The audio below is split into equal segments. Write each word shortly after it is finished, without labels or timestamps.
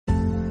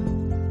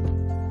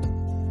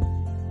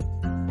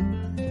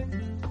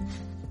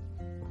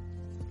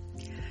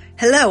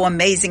Hello,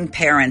 amazing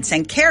parents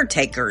and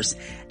caretakers,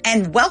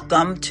 and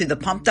welcome to the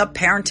Pumped Up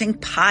Parenting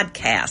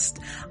Podcast.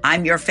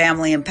 I'm your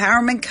family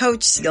empowerment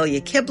coach, Celia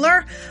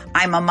Kibler.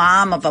 I'm a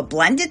mom of a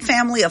blended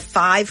family of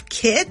 5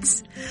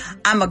 kids.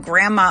 I'm a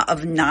grandma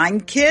of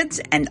 9 kids,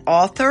 an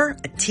author,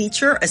 a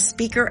teacher, a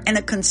speaker, and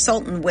a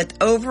consultant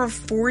with over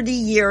 40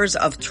 years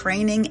of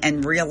training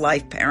and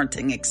real-life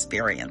parenting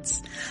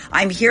experience.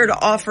 I'm here to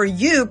offer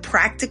you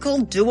practical,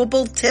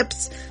 doable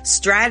tips,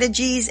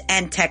 strategies,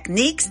 and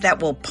techniques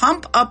that will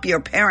pump up your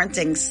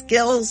parenting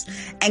skills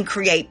and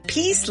create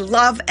peace,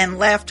 love, and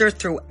laughter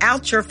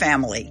throughout your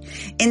family.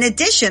 In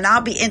addition,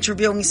 I'll be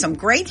interviewing some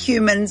great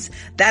humans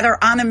that are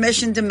on a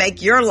mission to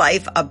make your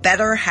life a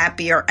better,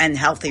 happier, and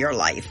healthier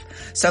life.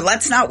 So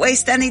let's not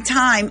waste any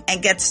time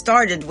and get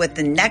started with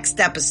the next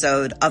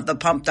episode of the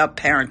Pumped Up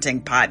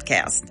Parenting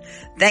Podcast.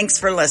 Thanks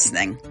for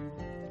listening.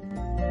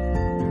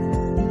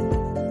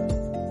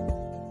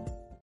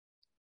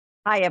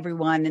 Hi,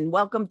 everyone, and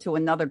welcome to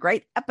another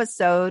great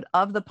episode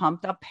of the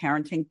Pumped Up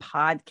Parenting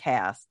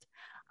Podcast.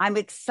 I'm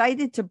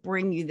excited to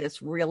bring you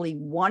this really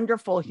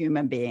wonderful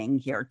human being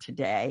here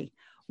today.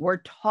 We're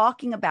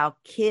talking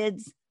about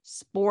kids,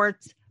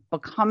 sports,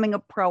 becoming a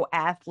pro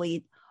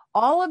athlete,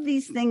 all of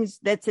these things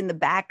that's in the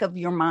back of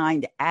your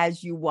mind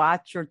as you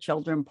watch your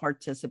children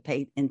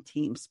participate in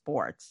team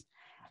sports.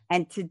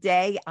 And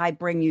today I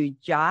bring you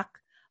Jacques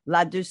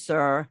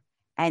Ladouceur,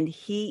 and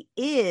he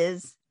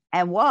is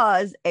and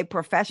was a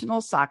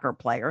professional soccer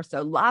player,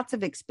 so lots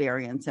of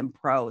experience in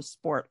pro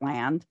sport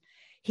land.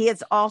 He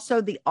is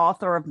also the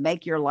author of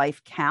Make Your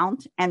Life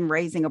Count and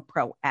Raising a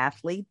Pro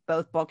Athlete,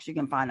 both books you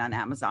can find on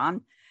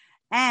Amazon.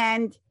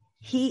 And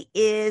he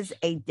is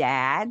a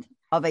dad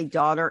of a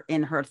daughter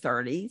in her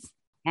 30s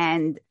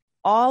and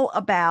all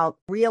about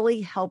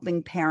really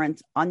helping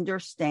parents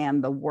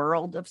understand the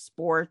world of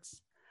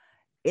sports.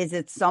 Is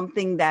it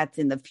something that's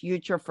in the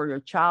future for your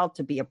child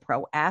to be a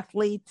pro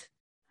athlete?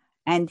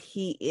 And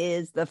he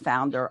is the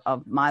founder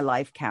of My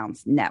Life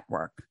Counts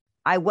Network.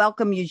 I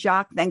welcome you,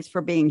 Jacques. Thanks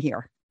for being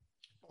here.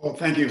 Well,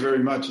 thank you very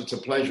much. It's a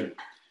pleasure.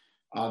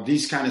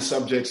 These kind of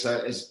subjects,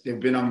 they've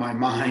been on my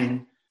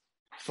mind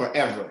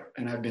forever,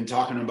 and I've been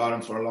talking about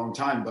them for a long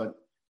time, but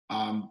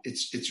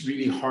it's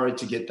really hard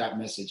to get that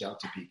message out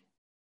to people.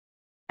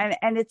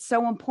 And it's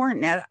so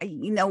important.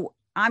 Now,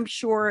 I'm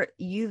sure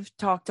you've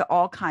talked to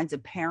all kinds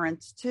of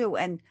parents too,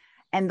 and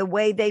the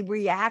way they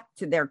react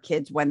to their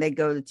kids when they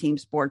go to team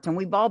sports. And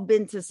we've all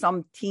been to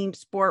some team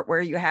sport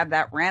where you have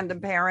that random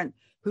parent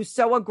who's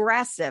so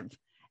aggressive.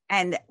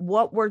 And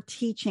what we're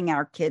teaching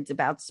our kids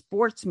about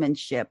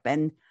sportsmanship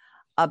and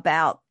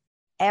about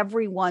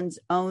everyone's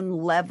own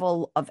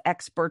level of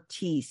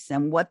expertise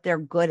and what they're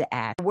good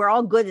at. We're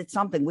all good at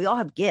something. We all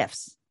have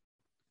gifts.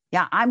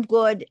 Yeah, I'm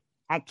good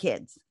at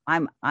kids.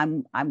 I'm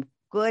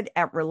good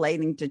at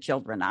relating to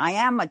children. I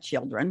am a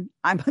children.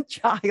 I'm a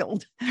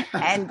child.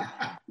 And,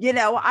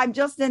 I'm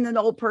just in an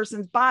old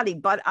person's body,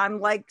 but I'm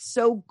like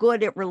so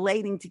good at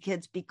relating to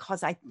kids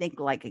because I think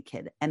like a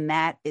kid. And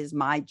that is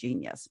my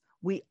genius.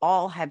 We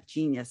all have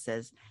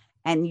geniuses,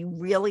 and you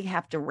really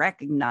have to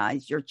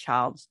recognize your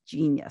child's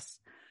genius.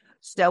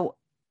 So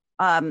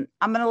I'm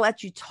going to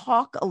let you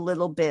talk a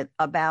little bit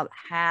about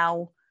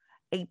how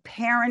a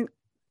parent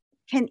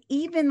can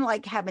even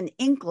have an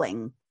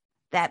inkling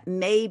that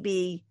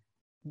maybe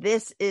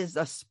this is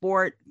a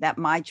sport that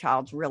my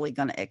child's really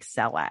going to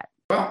excel at.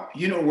 Well,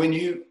 when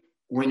you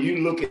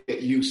look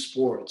at youth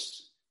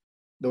sports,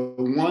 the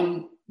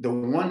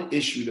one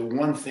issue, the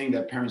one thing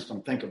that parents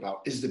don't think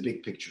about is the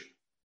big picture.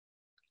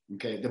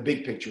 Okay, the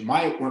big picture.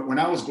 When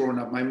I was growing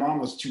up, my mom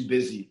was too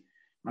busy.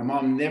 My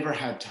mom never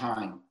had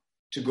time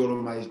to go to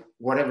my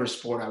whatever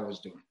sport I was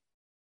doing.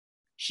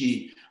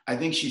 I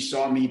think she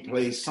saw me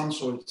play some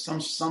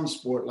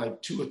sport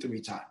like 2 or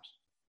 3 times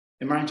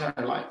in my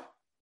entire life.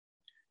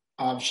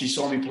 She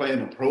saw me play in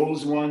the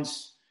pros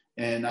once,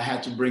 and I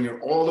had to bring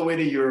her all the way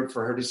to Europe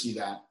for her to see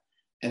that.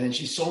 And then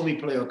she saw me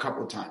play a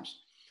couple of times.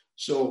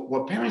 So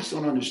what parents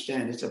don't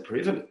understand, it's a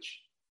privilege.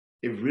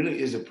 It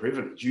really is a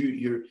privilege.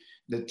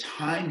 The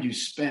time you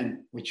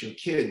spend with your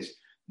kids,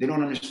 they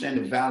don't understand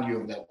the value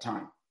of that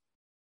time.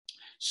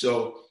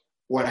 So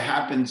what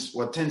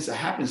tends to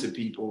happen to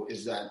people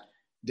is that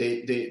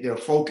they're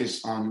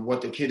focused on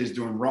what the kid is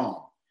doing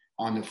wrong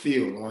on the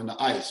field or on the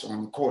ice or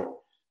on the court.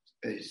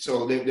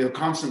 So they're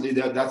constantly,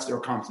 that's their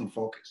constant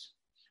focus.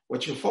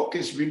 What your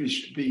focus really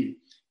should be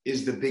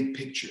is the big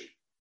picture.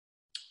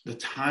 The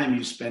time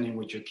you're spending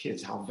with your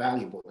kids, how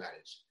valuable that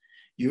is.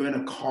 You're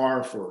in a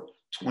car for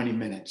 20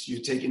 minutes.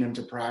 You're taking them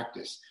to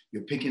practice.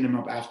 You're picking them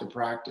up after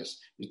practice.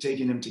 You're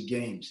taking them to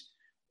games.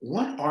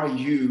 What are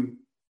you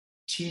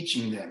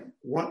teaching them?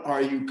 What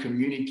are you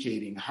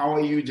communicating? How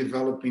are you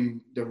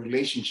developing the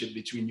relationship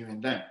between you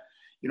and them?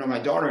 My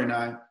daughter and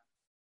I,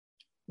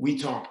 we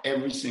talk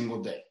every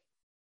single day.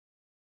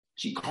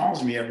 She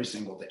calls me every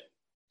single day.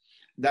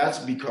 That's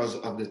because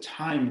of the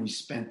time we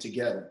spent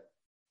together.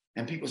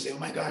 And people say, oh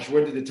my gosh,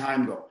 where did the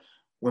time go?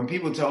 When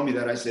people tell me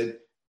that, I said,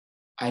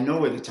 I know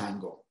where the time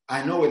goes.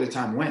 I know where the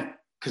time went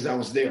because I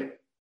was there.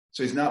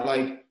 So it's not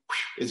like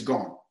it's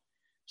gone.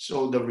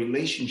 So the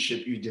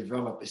relationship you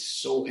develop is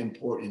so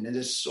important. And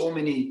there's so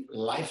many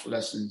life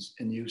lessons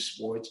in youth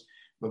sports,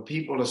 but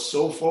people are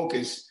so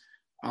focused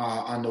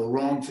on the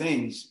wrong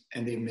things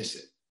and they miss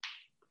it.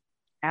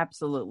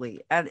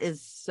 Absolutely. That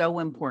is so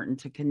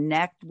important, to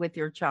connect with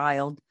your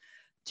child,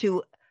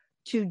 to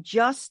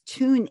just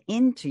tune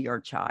into your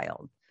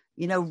child,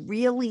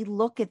 really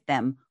look at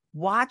them,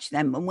 watch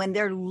them. And when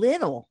they're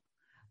little,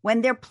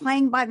 when they're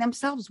playing by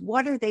themselves,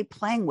 what are they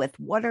playing with?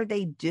 What are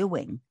they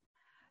doing?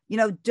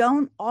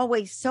 Don't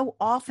always, so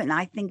often,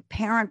 I think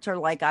parents are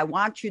like, I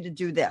want you to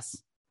do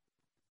this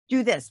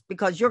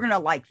because you're going to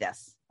like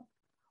this.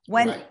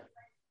 When Right.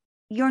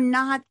 You're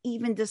not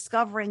even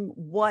discovering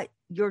what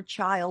your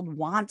child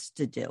wants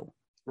to do.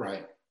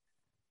 Right.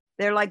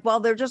 They're like, well,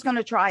 they're just going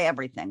to try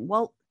everything.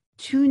 Well,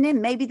 tune in.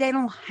 Maybe they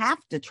don't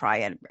have to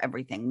try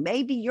everything.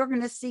 Maybe you're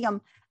going to see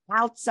them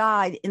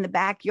outside in the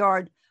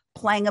backyard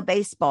playing a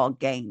baseball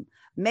game.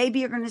 Maybe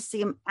you're going to see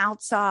them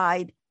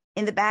outside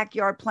in the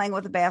backyard playing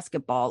with a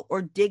basketball,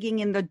 or digging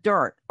in the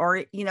dirt,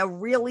 or,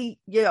 really,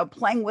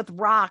 playing with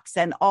rocks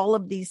and all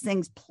of these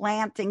things,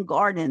 planting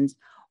gardens.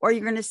 Or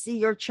you're going to see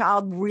your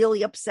child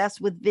really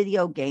obsessed with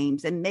video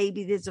games, and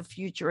maybe there's a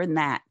future in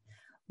that.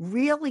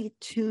 Really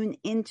tune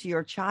into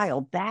your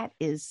child. That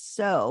is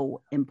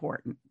so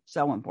important.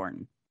 So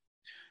important.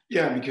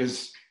 Yeah,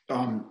 because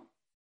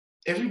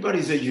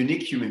everybody's a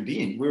unique human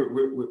being.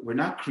 We're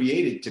not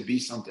created to be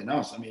something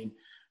else. I mean,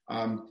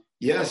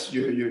 yes,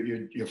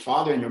 your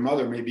father and your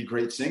mother may be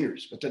great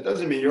singers, but that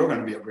doesn't mean you're going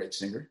to be a great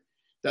singer.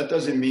 That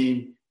doesn't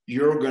mean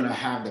you're going to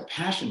have the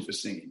passion for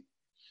singing.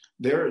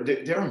 There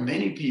are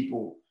many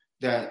people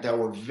that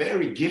were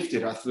very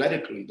gifted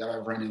athletically that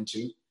I've run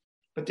into,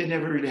 but they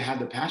never really had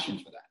the passion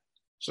for that.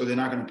 So they're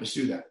not going to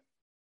pursue that.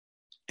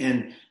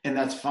 And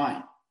that's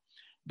fine.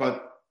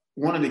 But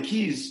one of the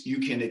keys, you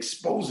can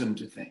expose them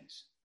to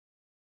things.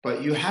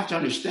 But you have to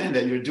understand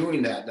that you're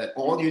doing that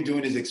all you're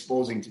doing is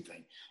exposing to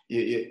things.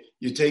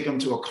 You take them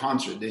to a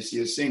concert, they see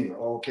a singer.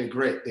 Oh, okay,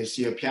 great. They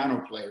see a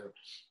piano player,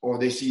 or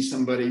they see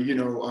somebody,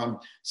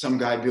 some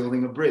guy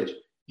building a bridge.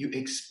 You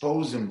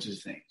expose them to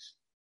things,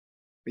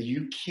 but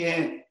you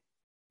can't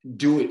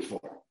do it for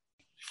them,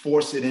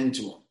 force it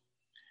into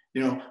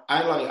them.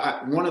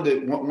 One of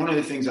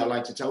the things I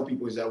like to tell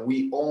people is that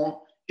we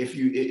all, if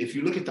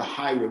you look at the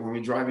highway, when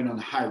we're driving on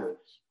the highway,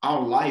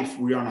 our life,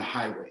 we're on a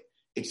highway,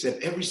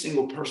 except every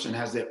single person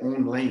has their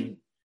own lane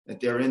that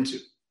they're into.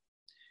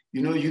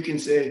 You can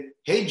say,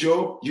 hey,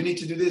 Joe, you need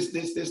to do this.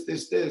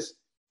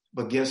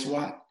 But guess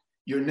what?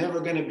 You're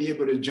never going to be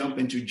able to jump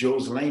into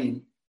Joe's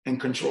lane and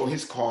control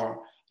his car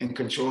and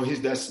control his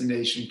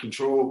destination,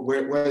 control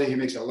whether he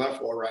makes a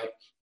left or right.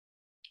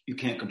 You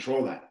can't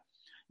control that.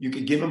 You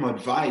could give him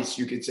advice.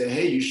 You could say,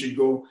 hey, you should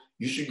go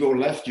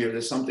left here.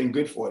 There's something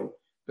good for you.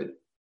 But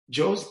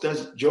Joe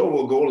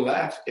will go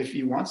left if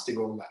he wants to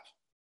go left.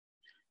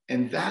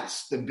 And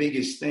that's the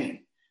biggest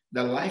thing.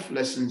 The life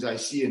lessons I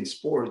see in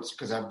sports,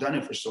 because I've done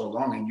it for so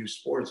long in youth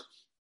sports,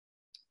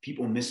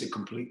 people miss it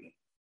completely.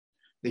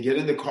 They get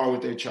in the car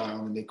with their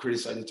child and they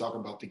criticize, they talk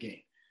about the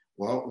game.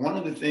 Well, one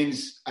of the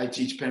things I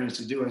teach parents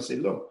to do, I say,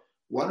 look,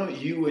 why don't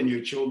you and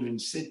your children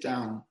sit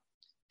down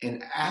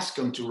and ask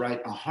them to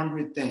write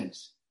 100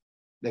 things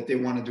that they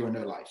want to do in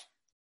their life.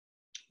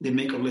 They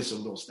make a list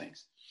of those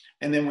things.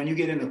 And then when you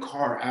get in the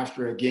car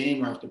after a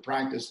game or after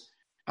practice,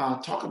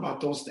 talk about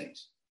those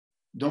things.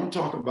 Don't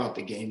talk about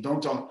the game.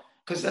 Don't talk,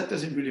 because that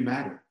doesn't really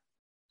matter.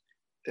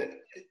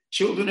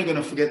 Children are going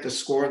to forget the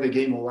score of the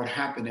game or what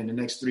happened in the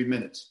next 3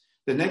 minutes.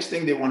 The next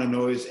thing they want to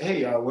know is,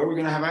 hey, where are we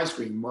going to have ice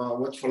cream?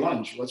 What's for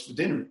lunch? What's for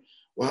dinner?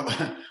 Well,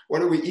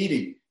 what are we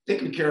eating? They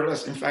could care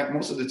less. In fact,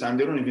 most of the time,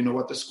 they don't even know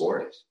what the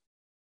score is.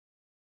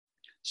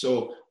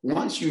 So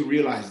once you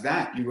realize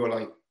that, you go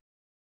like,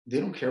 they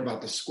don't care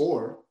about the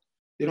score.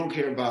 They don't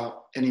care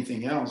about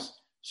anything else.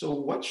 So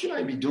what should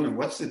I be doing?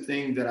 What's the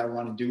thing that I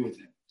want to do with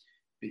them?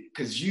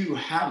 Because you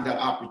have that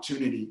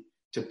opportunity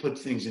to put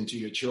things into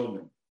your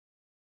children.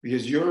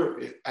 Because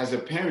as a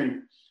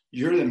parent,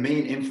 you're the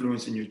main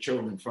influence in your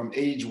children from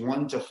age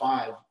 1 to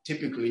 5.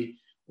 Typically,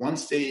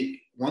 once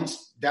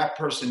that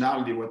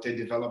personality, what they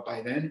develop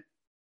by then,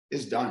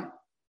 is done.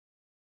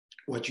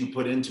 What you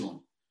put into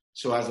them.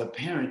 So as a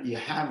parent, you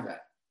have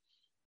that.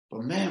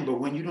 But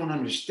when you don't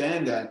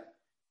understand that,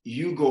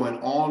 you go in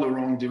all the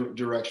wrong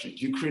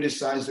directions. You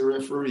criticize the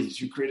referees.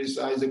 You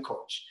criticize the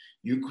coach.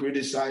 You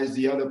criticize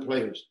the other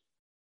players.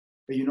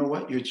 But you know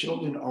what? Your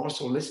children are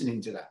also listening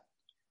to that.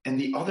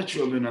 And the other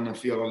children on the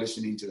field are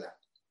listening to that.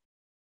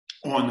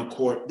 On the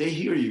court, they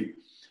hear you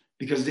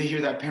because they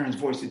hear that parent's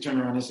voice. They turn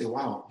around and say,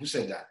 wow, who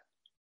said that?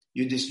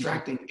 You're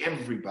distracting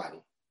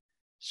everybody.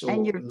 So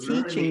and you're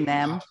teaching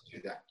them.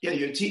 Yeah,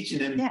 you're teaching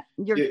them. Yeah,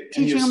 you're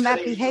teaching them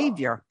that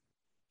behavior.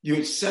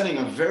 You're setting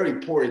a very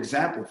poor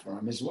example for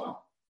them as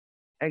well.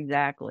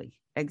 Exactly.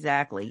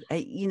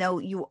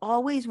 You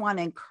always want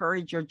to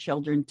encourage your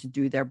children to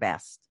do their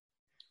best.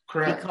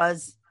 Correct.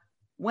 Because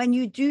when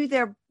you do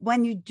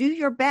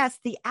your best,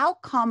 the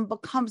outcome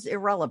becomes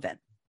irrelevant.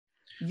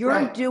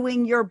 You're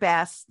doing your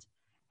best.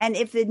 And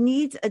if it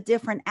needs a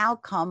different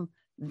outcome,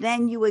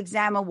 then you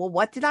examine, well,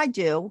 what did I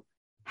do?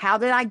 How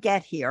did I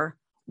get here?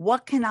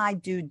 What can I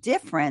do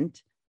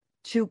different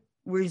to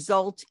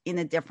result in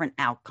a different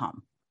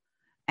outcome?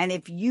 And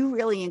if you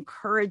really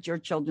encourage your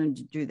children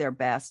to do their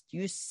best,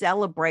 you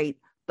celebrate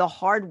the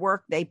hard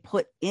work they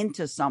put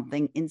into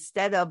something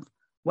instead of,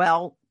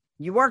 well,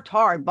 you worked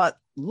hard, but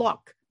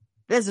look,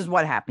 this is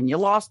what happened. You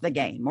lost the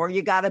game, or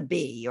you got a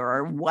B,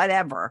 or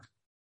whatever.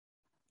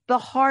 The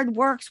hard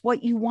work's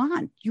what you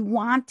want. You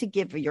want to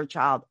give your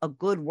child a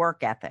good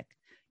work ethic.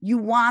 You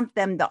want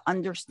them to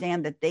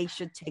understand that they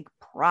should take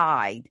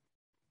pride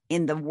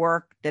in the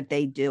work that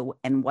they do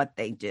and what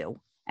they do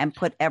and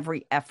put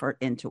every effort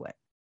into it.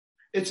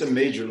 It's a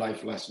major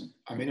life lesson.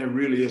 I mean, it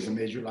really is a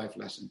major life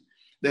lesson.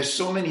 There's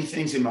so many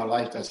things in my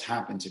life that's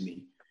happened to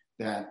me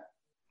that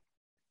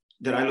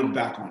I look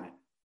back on it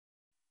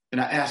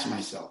and I ask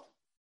myself,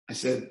 I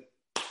said,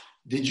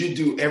 did you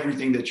do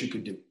everything that you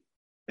could do?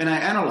 And I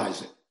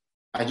analyze it.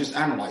 I just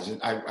analyze it.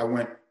 I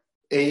went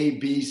A,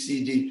 B,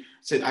 C, D,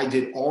 said I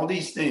did all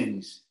these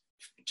things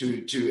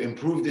to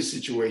improve this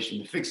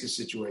situation, to fix this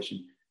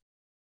situation.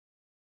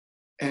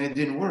 And it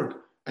didn't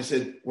work. I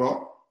said,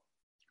 well,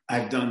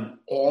 I've done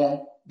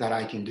all that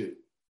I can do.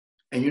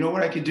 And you know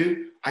what I could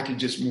do? I could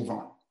just move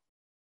on.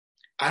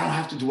 I don't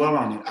have to dwell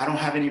on it. I don't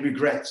have any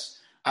regrets.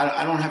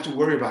 I don't have to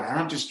worry about it. I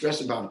don't have to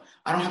stress about it.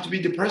 I don't have to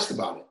be depressed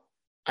about it.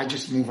 I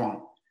just move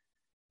on.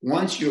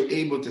 Once you're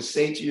able to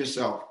say to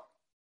yourself,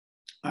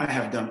 I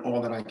have done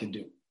all that I can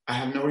do. I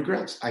have no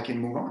regrets. I can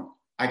move on.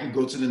 I can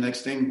go to the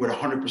next thing with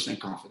 100%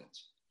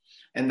 confidence.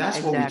 And that's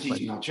what we're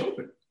teaching our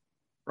children,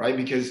 right?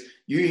 Because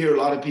you hear a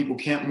lot of people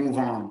can't move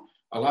on.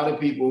 A lot of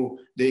people,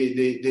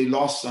 they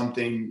lost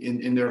something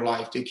in their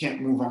life. They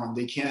can't move on.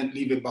 They can't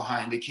leave it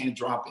behind. They can't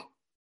drop it.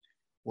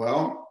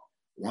 Well,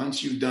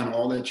 once you've done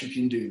all that you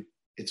can do,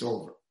 it's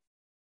over.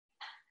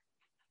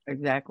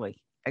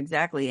 Exactly.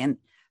 And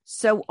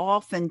so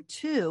often,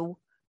 too,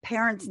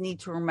 parents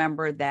need to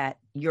remember that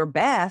your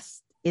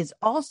best is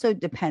also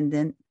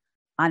dependent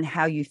on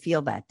how you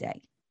feel that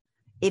day.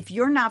 If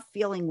you're not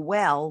feeling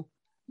well,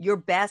 your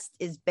best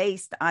is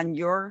based on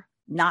your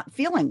not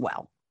feeling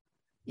well.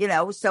 You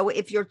know, so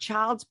if your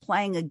child's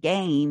playing a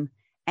game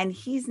and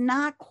he's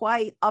not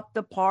quite up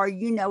to par,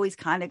 you know, he's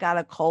kind of got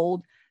a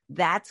cold,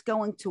 that's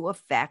going to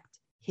affect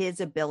his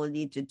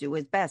ability to do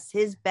his best.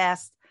 His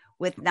best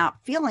with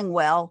not feeling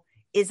well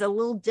is a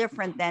little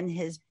different than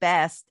his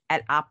best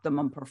at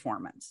optimum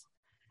performance.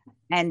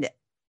 And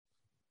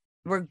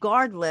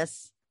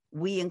regardless,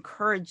 we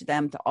encourage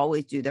them to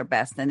always do their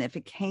best. And if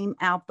it came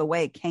out the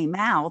way it came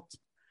out,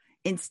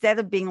 instead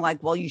of being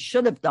like, well, you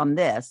should have done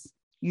this,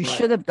 you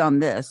should have done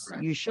this,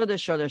 you shoulda,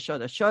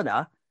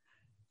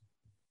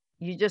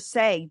 you just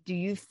say, do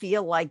you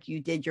feel like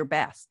you did your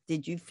best?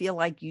 Did you feel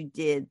like you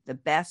did the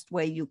best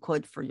way you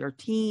could for your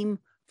team,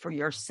 for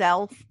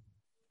yourself?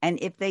 And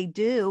if they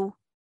do,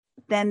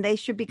 then they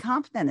should be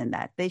confident in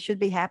that. They should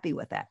be happy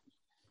with that.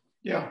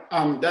 Yeah,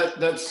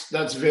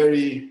 that's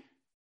very,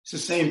 it's the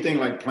same thing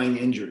like playing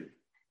injured.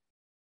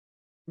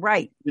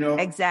 Right. You know,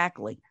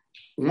 exactly.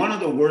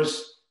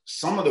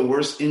 Some of the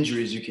worst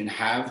injuries you can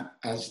have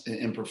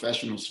in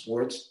professional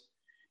sports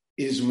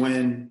is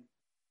when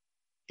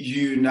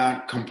you're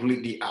not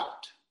completely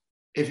out.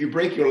 If you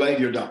break your leg,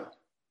 you're done.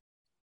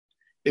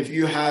 If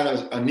you had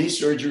a knee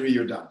surgery,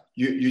 you're done.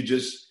 You're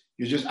just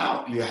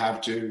out. You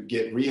have to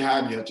get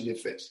rehab. You have to get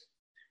fixed.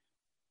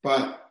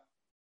 But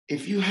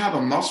if you have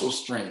a muscle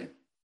strain,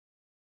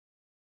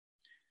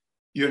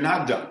 you're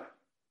not done.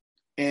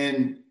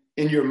 And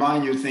in your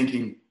mind, you're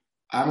thinking,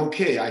 I'm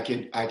okay. I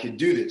could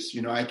do this.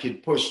 You know, I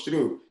could push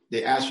through.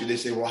 They ask you, they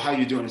say, well, how are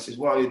you doing? I says,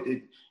 well,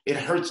 it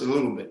hurts a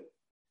little bit.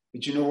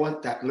 But you know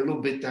what? That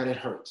little bit that it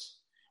hurts,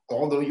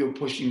 although you're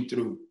pushing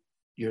through,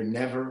 you're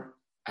never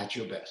at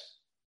your best.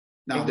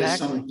 Now, There's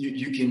some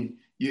you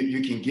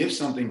can give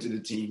something to the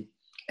team.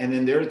 And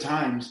then there are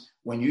times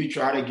when you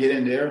try to get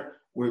in there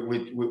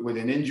with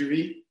an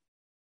injury,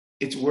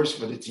 it's worse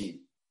for the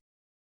team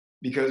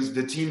because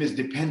the team is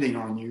depending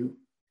on you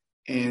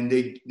and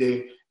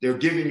they're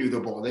giving you the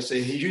ball. They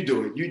say, hey, you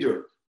do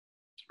it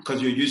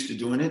because you're used to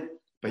doing it,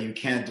 but you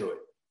can't do it.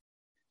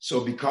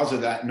 So because of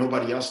that,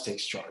 nobody else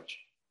takes charge.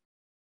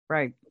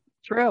 Right.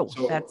 True.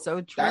 So that's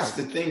so true. That's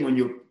the thing when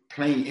you're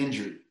playing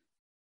injured.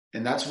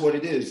 And that's what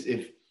it is.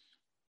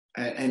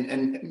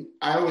 And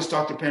I always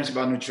talk to parents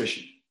about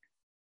nutrition.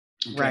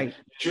 Okay? Right.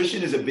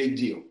 Nutrition is a big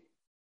deal.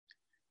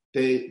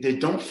 They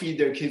don't feed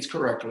their kids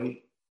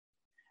correctly,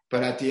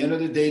 but at the end of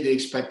the day, they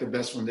expect the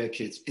best from their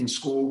kids in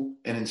school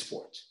and in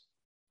sports.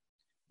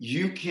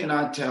 You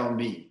cannot tell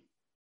me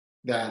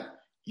that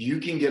you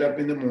can get up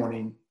in the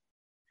morning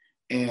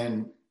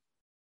and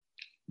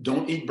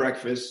don't eat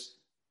breakfast,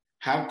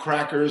 have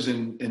crackers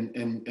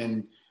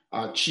and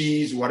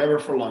cheese, whatever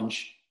for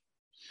lunch,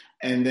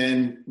 and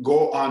then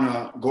go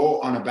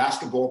on a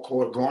basketball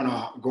court, go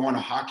on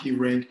a hockey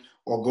rink,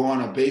 or go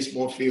on a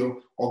baseball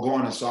field, or go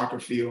on a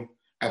soccer field.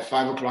 At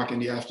 5 o'clock in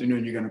the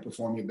afternoon, you're going to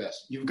perform your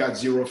best. You've got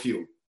zero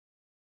fuel.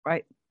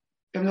 Right.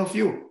 You have no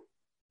fuel.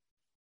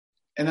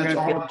 And you're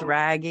going to feel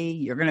draggy.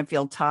 You're going to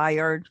feel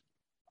tired.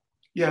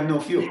 You have no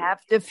You fuel.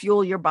 have to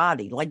fuel your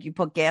body like you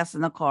put gas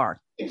in a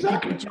car.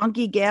 Exactly. If you put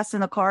junky gas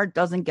in a car, it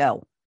doesn't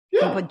go.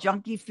 If you Yeah. put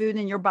junky food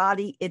in your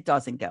body, it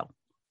doesn't go.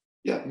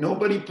 Yeah.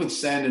 Nobody puts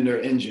sand in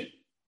their engine.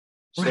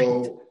 So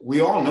Right. we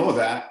all know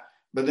that,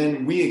 but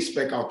then we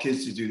expect our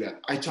kids to do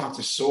that. I talk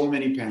to so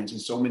many parents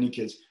and so many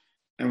kids.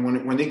 And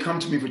when they come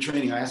to me for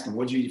training, I ask them,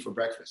 what did you eat for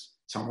breakfast?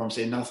 Some of them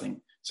say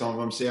nothing. Some of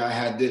them say I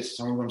had this.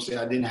 Some of them say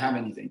I didn't have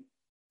anything.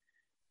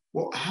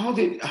 Well, how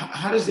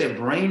does their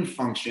brain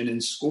function in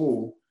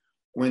school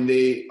when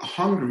they're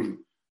hungry,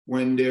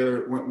 when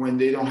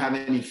they don't have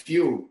any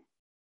fuel?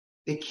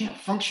 They can't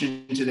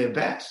function to their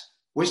best.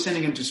 We're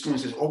sending them to school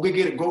and says, oh, go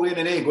get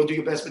an A, go do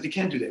your best, but they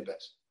can't do their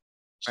best.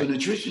 So Right.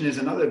 nutrition is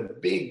another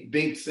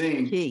big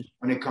thing Key.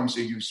 when it comes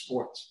to youth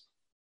sports.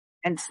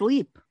 And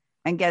sleep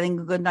and getting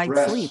a good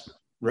night's sleep.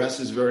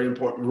 Rest is very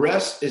important.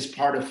 Rest is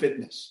part of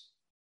fitness.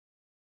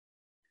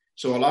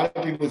 So a lot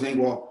of people think,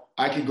 well,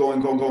 I could go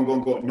and go.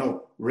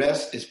 No,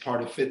 rest is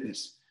part of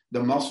fitness.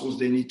 The muscles,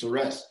 they need to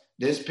rest.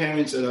 There's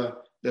parents that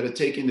are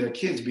taking their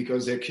kids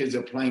because their kids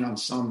are playing on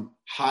some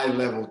high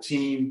level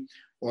team,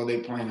 or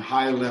they're playing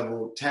high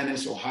level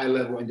tennis or high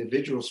level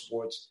individual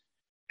sports.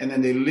 And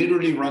then they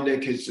literally run their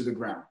kids to the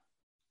ground.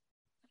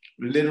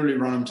 Literally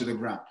run them to the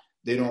ground.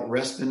 They don't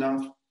rest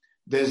enough.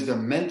 There's the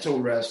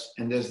mental rest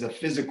and there's the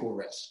physical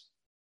rest.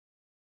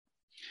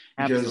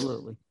 Because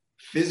Absolutely.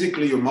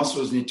 physically, your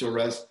muscles need to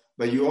rest,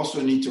 but you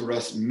also need to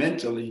rest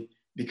mentally,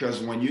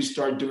 because when you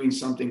start doing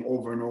something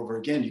over and over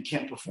again, you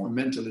can't perform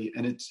mentally,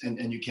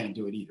 and you can't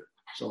do it either.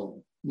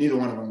 So neither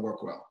one of them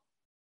work well.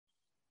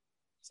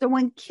 So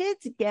when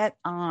kids get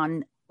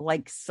on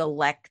like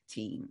select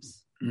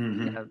teams,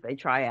 Mm-hmm. they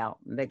try out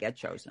and they get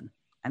chosen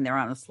and they're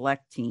on a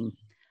select team,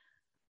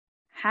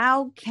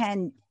 how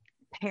can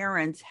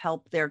parents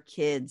help their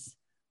kids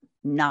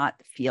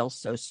not feel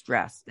so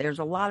stressed? There's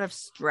a lot of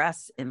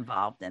stress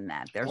involved in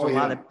that. There's a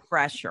lot of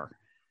pressure.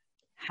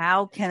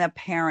 How can a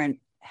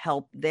parent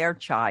help their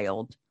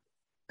child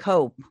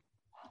cope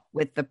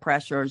with the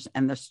pressures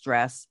and the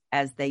stress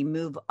as they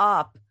move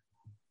up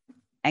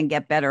and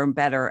get better and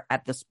better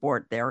at the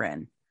sport they're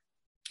in?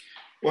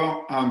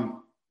 Well,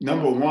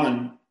 number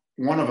one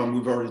of them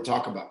we've already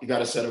talked about. You got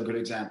to set a good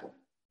example.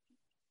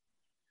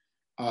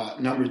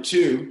 Number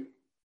two,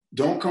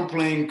 don't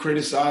complain,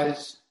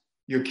 criticize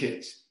your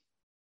kids.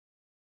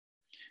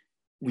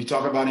 We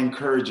talk about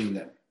encouraging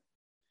them.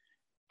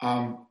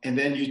 And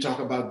then you talk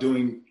about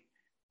doing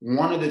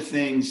one of the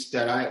things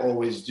that I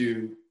always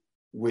do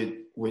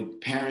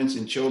with parents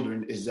and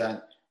children is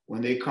that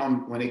when they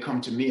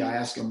come to me, I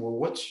ask them, well,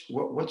 what's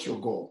your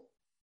goal?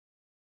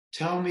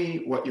 Tell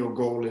me what your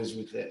goal is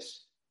with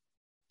this.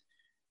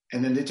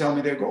 And then they tell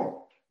me their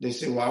goal. They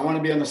say, well, I want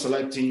to be on the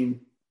select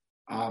team.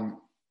 I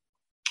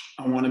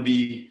want to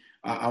be,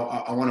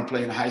 I want to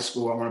play in high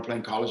school. I want to play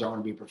in college. I want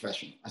to be a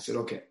professional. I said,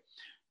 okay.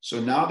 So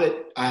now that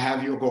I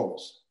have your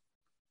goals,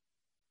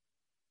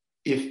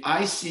 if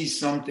I see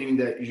something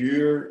that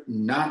you're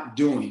not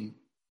doing,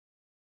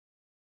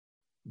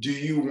 do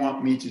you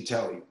want me to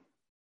tell you?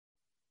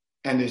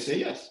 And they say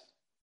yes.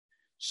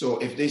 So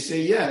if they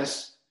say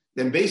yes,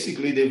 then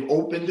basically they've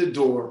opened the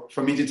door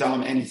for me to tell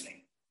them anything.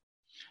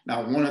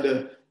 Now, one of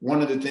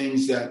the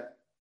things that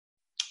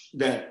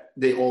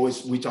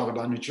we talk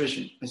about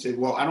nutrition. I say,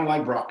 well, I don't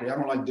like broccoli. I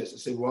don't like this. I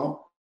say,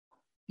 well,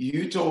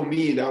 you told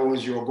me that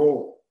was your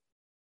goal.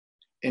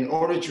 In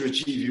order to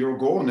achieve your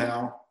goal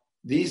now,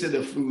 these are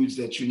the foods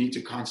that you need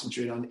to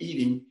concentrate on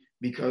eating,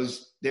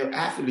 because they're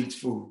athletes'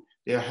 food.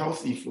 They're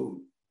healthy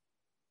food.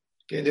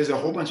 Okay, there's a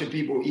whole bunch of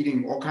people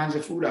eating all kinds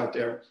of food out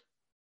there.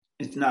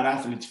 It's not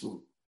athletes'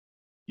 food.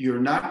 You're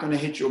not going to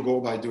hit your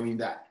goal by doing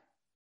that.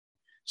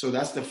 So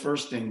that's the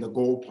first thing, the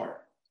goal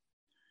part.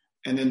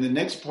 And then the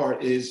next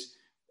part is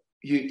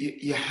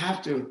you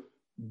have to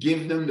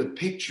give them the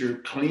picture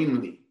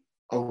cleanly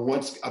of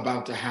what's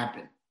about to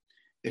happen.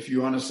 If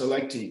you're on a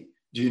select team,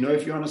 do you know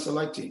if you're on a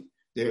select team?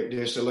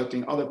 They're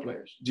selecting other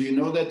players. Do you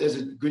know that there's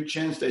a good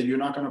chance that you're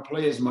not going to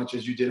play as much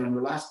as you did on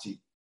your last team?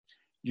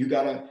 You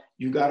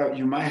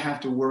might have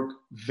to work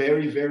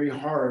very, very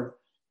hard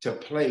to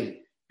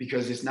play,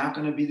 because it's not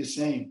going to be the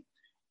same.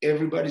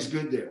 Everybody's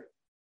good there.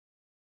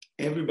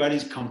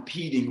 Everybody's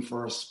competing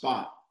for a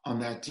spot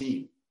on that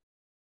team.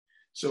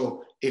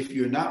 So if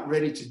you're not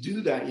ready to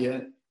do that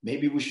yet,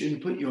 maybe we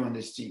shouldn't put you on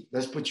this team.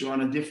 Let's put you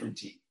on a different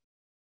team.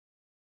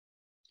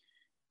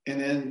 And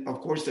then,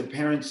 of course, the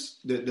parents,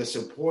 the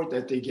support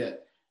that they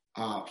get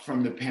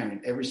from the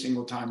parent every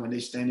single time when they're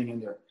standing in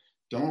there.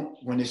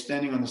 When they're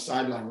standing on the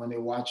sideline, when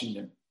they're watching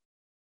them,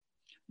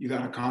 you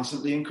got to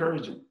constantly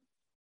encourage them.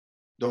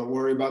 Don't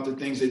worry about the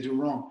things they do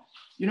wrong.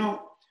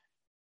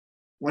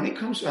 When it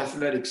comes to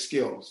athletic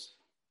skills,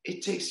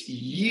 it takes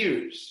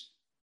years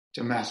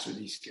to master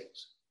these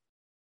skills.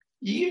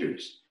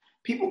 Years.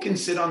 People can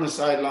sit on the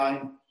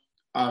sideline.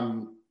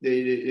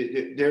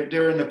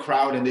 They're in the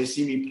crowd and they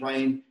see me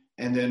playing.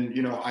 And then,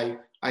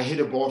 I hit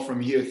a ball from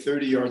here,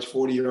 30 yards,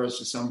 40 yards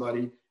to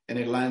somebody, and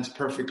it lands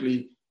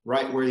perfectly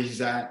right where he's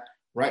at,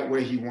 right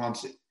where he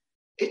wants it.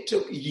 It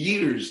took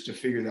years to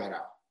figure that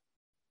out.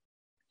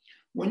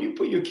 When you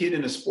put your kid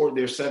in a sport,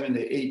 they're 7,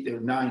 they're 8, they're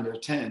 9, they're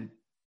 10,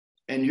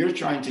 and you're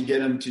trying to get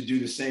them to do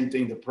the same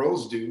thing the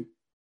pros do,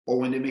 or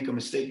when they make a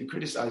mistake, you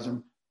criticize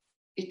them,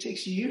 it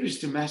takes years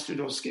to master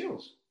those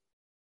skills.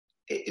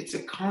 It's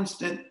a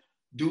constant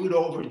do it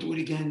over, do it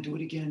again, do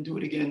it again, do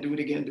it again, do it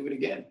again, do it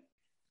again.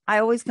 I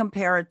always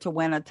compare it to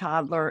when a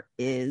toddler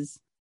is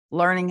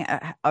learning,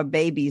 a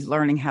baby's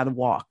learning how to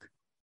walk,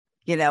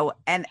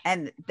 and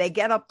they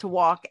get up to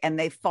walk and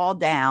they fall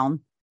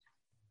down.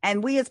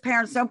 And we as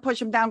parents don't push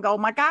them down, go, oh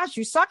my gosh,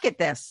 you suck at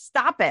this.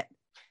 Stop it.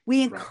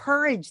 We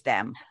encourage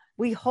them.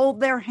 We hold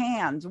their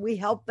hands. We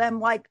help them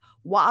like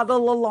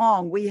waddle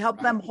along. We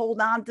help them hold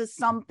on to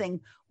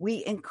something.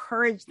 We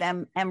encourage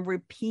them and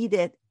repeat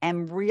it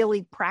and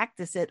really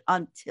practice it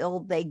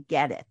until they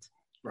get it.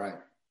 Right.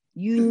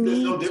 You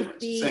need to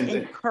be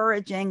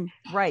encouraging,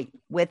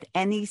 with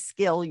any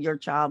skill your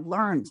child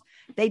learns.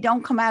 They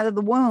don't come out of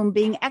the womb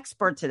being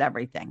experts at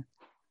everything.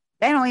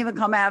 They don't even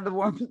come out of the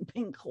womb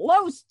being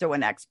close to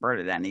an expert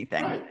at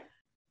anything. Right.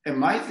 And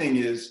my thing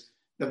is,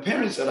 the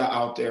parents that are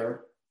out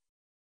there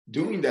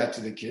doing that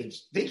to the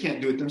kids, they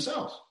can't do it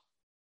themselves.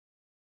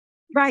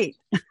 Right.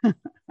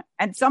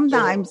 And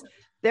sometimes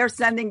they're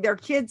sending their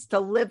kids to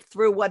live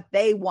through what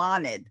they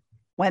wanted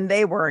when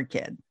they were a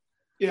kid.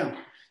 Yeah.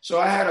 So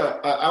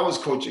I was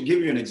coaching, give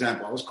you an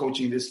example. I was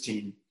coaching this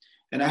team,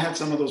 and I had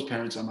some of those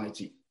parents on my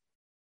team.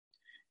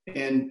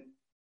 And,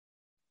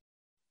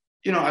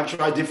 I've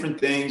tried different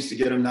things to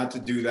get them not to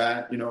do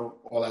that,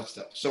 all that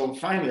stuff. So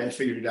finally I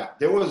figured it out.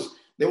 There was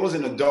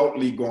an adult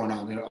league going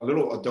on, a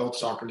little adult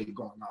soccer league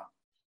going on.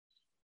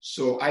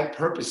 So I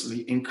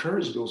purposely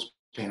encouraged those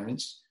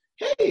parents,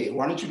 hey,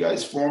 why don't you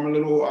guys form a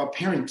little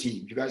parent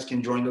team? You guys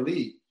can join the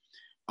league.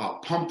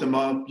 Pump them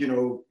up,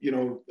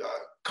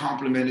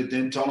 complimented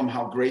them, tell them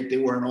how great they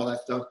were and all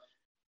that stuff.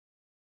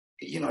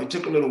 It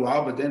took a little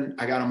while, but then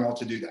I got them all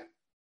to do that.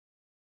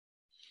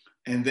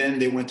 And then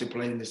they went to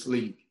play in this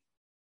league.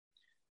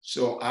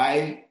 So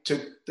I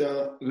took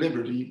the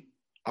liberty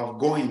of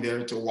going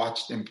there to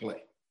watch them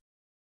play.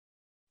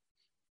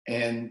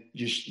 And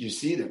you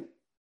see them.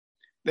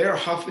 They're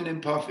huffing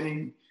and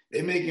puffing.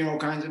 They're making all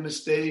kinds of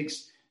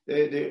mistakes.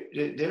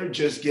 They're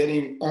just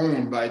getting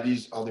owned by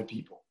these other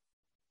people.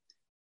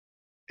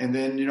 And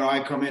then,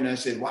 I come in and I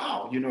said,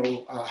 wow,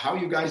 how are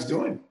you guys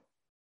doing?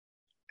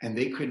 And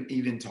they couldn't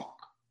even talk.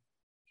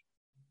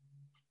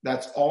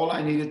 That's all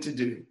I needed to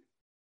do.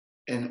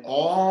 And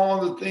all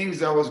the things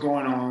that was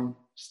going on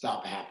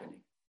stopped happening.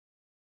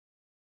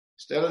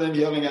 Instead of them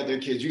yelling at their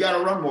kids, you got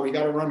to run more, you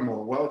got to run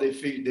more. Well, they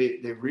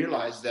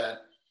realized that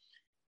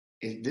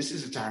this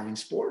is a tiring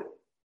sport.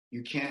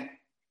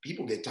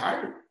 People get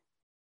tired.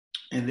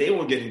 And they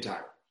were getting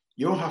tired.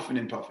 You're huffing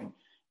and puffing.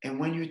 And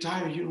when you're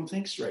tired, you don't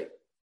think straight.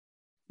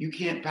 You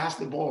can't pass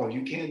the ball.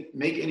 You can't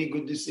make any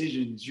good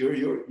decisions.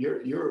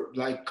 You're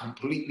like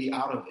completely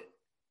out of it.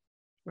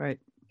 Right.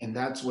 And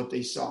that's what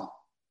they saw.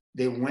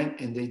 They went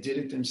and they did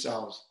it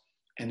themselves.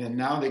 And then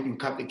now they can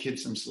cut the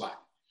kids some slack.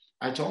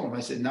 I told them, I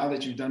said, now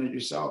that you've done it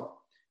yourself,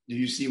 do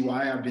you see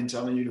why I've been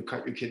telling you to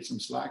cut your kids some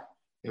slack?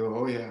 They go,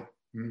 oh yeah.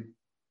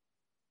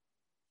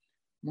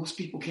 Most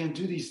people can't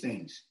do these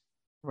things.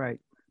 Right.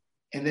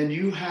 And then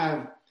you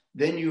have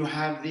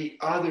the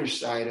other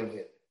side of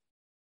it.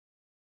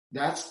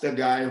 That's the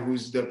guy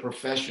who's the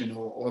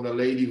professional, or the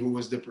lady who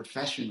was the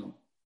professional,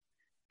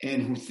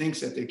 and who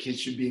thinks that their kids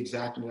should be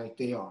exactly like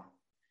they are.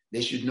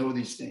 They should know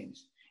these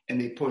things.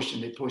 And they push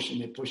and they push and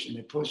they push and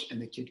they push,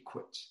 and the kid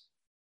quits.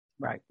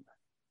 Right.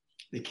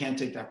 They can't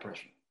take that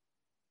pressure.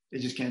 They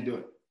just can't do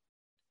it.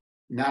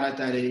 Not at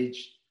that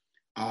age.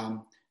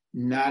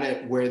 Not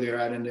at where they're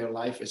at in their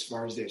life as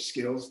far as their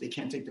skills. They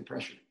can't take the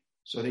pressure.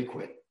 So they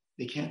quit.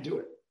 They can't do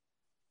it.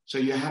 So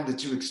you have the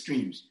two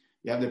extremes.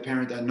 You have the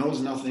parent that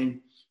knows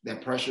nothing,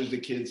 that pressures the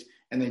kids.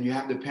 And then you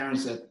have the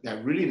parents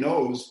that really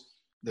knows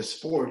the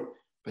sport,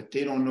 but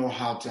they don't know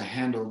how to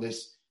handle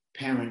this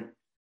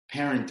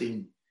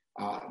parenting,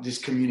 this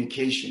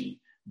communication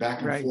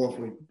back and forth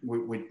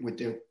with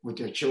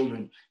their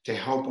children to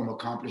help them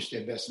accomplish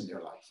their best in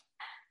their life.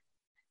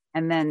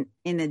 And then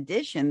in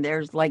addition,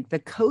 there's like the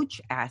coach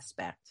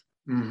aspect.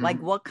 Mm-hmm.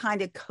 Like what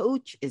kind of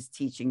coach is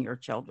teaching your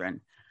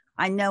children?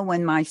 I know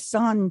when my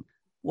son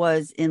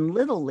was in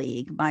Little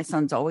League, my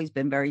son's always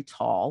been very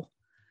tall.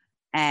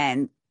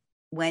 And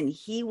when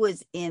he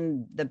was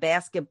in the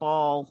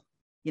basketball,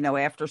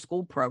 after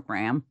school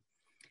program,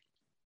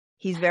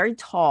 he's very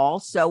tall.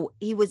 So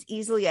he was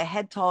easily a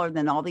head taller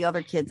than all the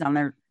other kids on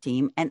their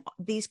team. And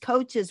these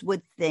coaches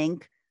would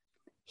think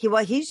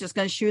he's just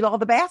going to shoot all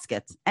the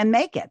baskets and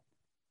make it.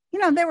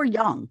 They were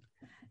young.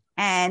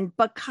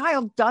 But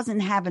Kyle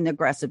doesn't have an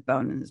aggressive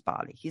bone in his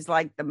body. He's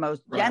like the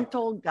most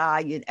gentle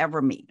guy you'd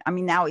ever meet. I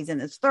mean, now he's in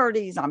his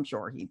 30s. I'm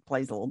sure he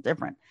plays a little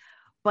different.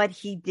 But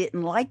he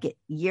didn't like it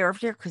year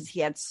after year because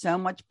he had so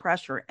much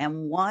pressure.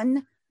 And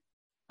one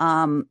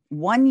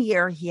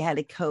year he had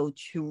a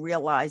coach who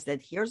realized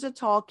that here's a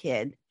tall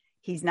kid.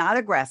 He's not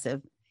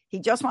aggressive. He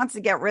just wants to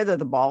get rid of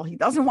the ball. He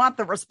doesn't want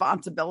the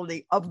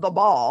responsibility of the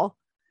ball.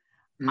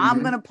 Mm-hmm.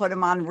 I'm going to put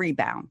him on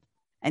rebound.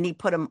 And he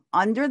put him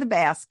under the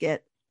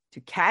basket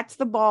to catch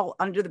the ball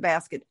under the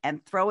basket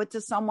and throw it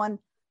to someone.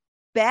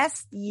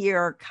 Best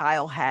year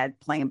Kyle had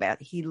playing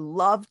basketball. He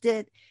loved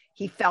it.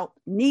 He felt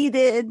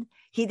needed.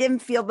 He didn't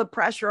feel the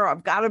pressure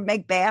of got to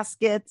make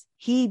baskets.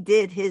 He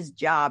did his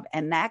job.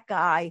 And that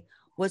guy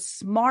was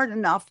smart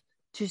enough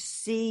to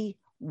see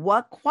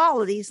what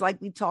qualities, like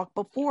we talked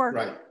before,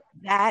 right,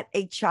 that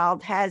a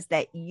child has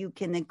that you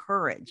can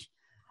encourage.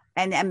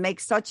 And make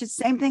such a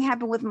same thing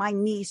happen with my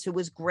niece, who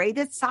was great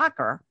at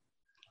soccer.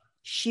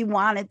 She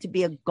wanted to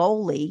be a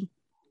goalie.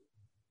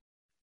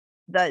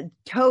 The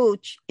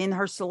coach in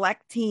her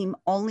select team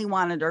only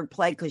wanted her to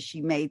play because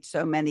she made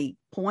so many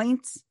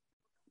points,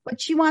 but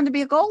she wanted to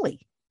be a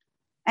goalie.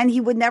 And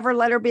he would never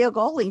let her be a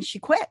goalie. And she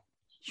quit.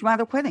 She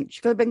wound up quitting.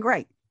 She could have been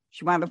great.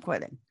 She wound up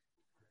quitting.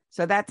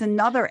 So that's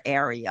another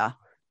area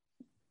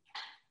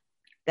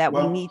that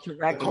we need to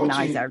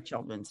recognize our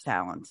children's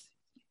talents.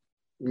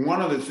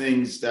 One of the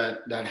things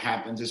that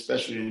happens,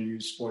 especially in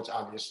youth sports,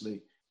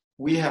 obviously,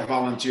 we have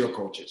volunteer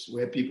coaches.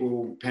 We have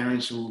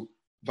parents who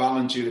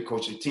volunteer to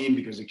coach a team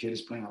because the kid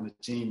is playing on the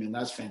team, and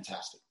that's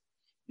fantastic.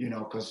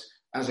 Because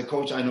as a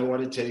coach, I know what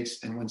it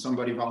takes, and when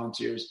somebody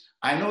volunteers,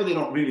 I know they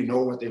don't really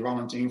know what they're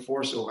volunteering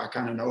for, so I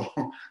kind of know.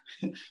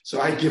 So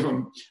I give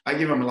them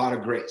a lot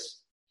of grace.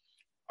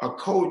 A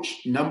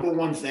coach, number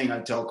one thing I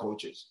tell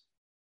coaches,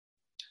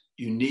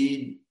 you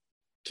need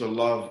to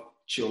love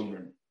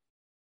children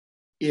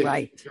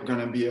if you're going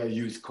to be a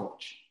youth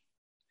coach.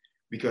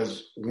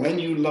 Because when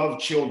you love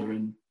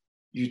children,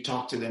 you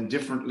talk to them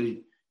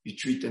differently, you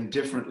treat them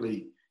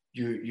differently,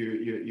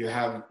 you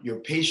have your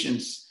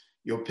patience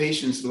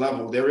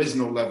level. There is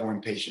no level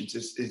in patience.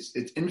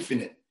 It's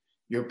infinite.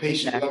 Your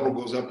patience level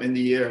goes up in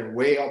the air,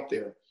 way up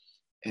there.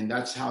 And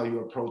that's how you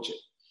approach it.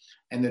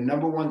 And the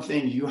number one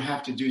thing you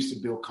have to do is to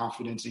build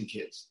confidence in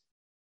kids.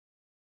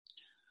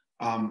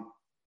 And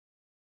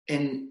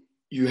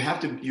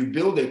you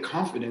build their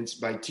confidence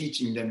by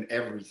teaching them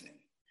everything.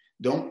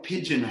 Don't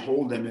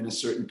pigeonhole them in a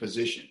certain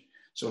position.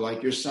 So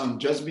like your son,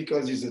 just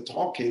because he's a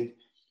tall kid,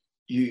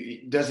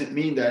 it doesn't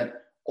mean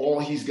that all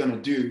he's going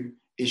to do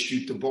is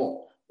shoot the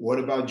ball. What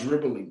about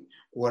dribbling?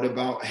 What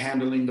about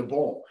handling the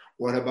ball?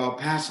 What about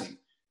passing?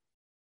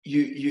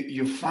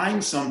 You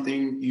find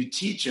something, you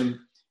teach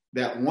him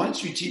that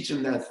once you teach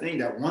him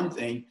that one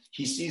thing,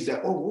 he sees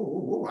that,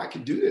 oh, I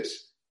can do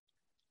this.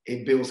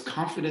 It builds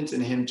confidence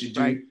in him to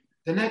do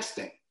the next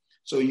thing.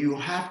 So you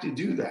have to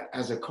do that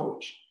as a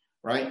coach,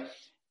 right?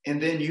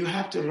 And then you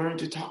have to learn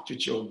to talk to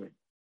children.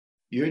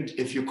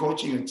 If you're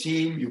coaching a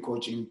team, you're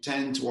coaching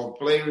 10, 12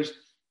 players,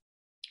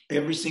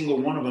 every single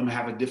one of them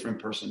have a different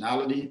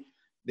personality.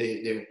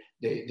 They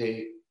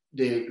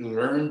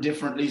learn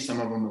differently. Some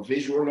of them are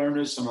visual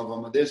learners. Some of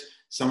them are this.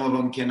 Some of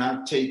them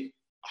cannot take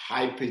a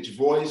high-pitched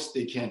voice.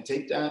 They can't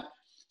take that.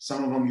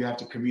 Some of them you have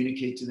to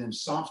communicate to them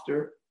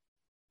softer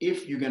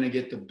if you're going to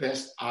get the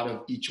best out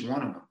of each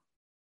one of them.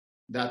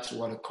 That's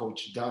what a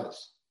coach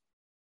does.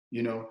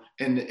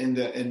 And in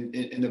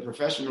the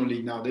professional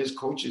league now, there's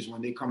coaches,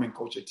 when they come and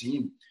coach a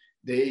team,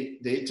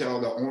 they tell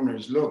the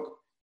owners, look,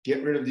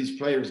 get rid of these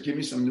players. Give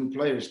me some new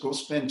players. Go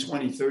spend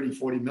 20, 30,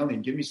 40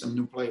 million. Give me some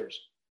new players.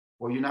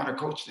 Well, you're not a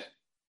coach then.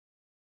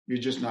 You're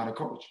just not a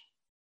coach.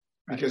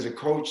 Because a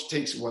coach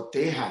takes what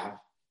they have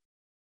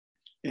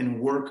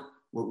and work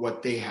with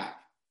what they have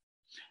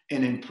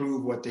and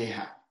improve what they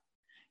have.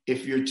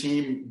 If your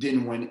team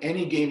didn't win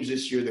any games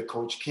this year, the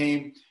coach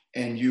came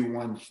and you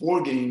won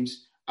 4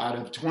 games out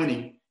of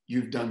 20,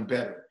 you've done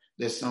better.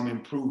 There's some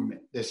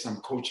improvement. There's some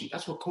coaching.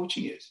 That's what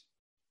coaching is.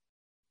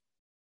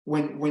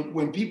 When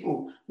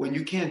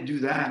you can't do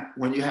that,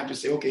 when you have to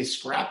say, okay,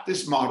 scrap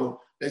this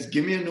model, let's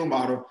give me a new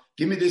model,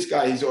 give me this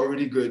guy, he's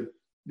already good,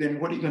 then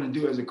what are you going to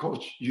do as a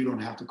coach? You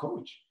don't have to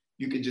coach.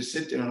 You can just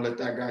sit there and let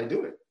that guy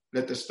do it.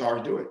 Let the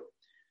star do it.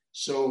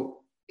 So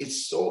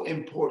it's so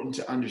important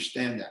to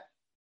understand that.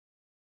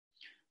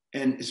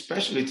 And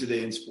especially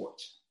today in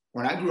sports.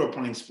 When I grew up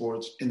playing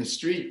sports in the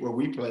street where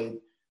we played,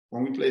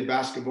 when we played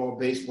basketball,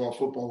 baseball,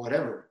 football,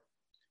 whatever,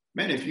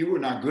 man, if you were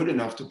not good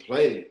enough to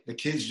play, the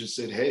kids just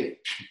said, hey,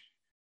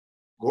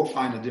 go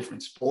find a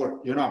different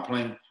sport. You're not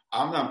playing.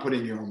 I'm not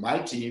putting you on my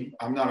team.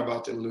 I'm not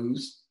about to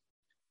lose.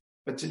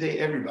 But today,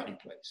 everybody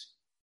plays.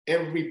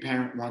 Every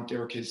parent wants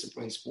their kids to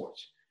play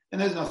sports. And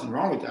there's nothing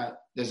wrong with that.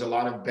 There's a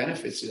lot of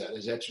benefits to that.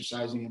 There's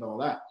exercising and all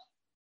that.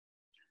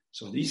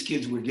 So these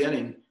kids we're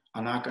getting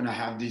are not going to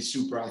have these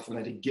super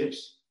athletic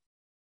gifts.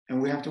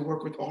 And we have to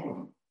work with all of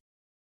them.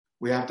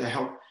 We have to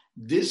help.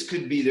 This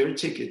could be their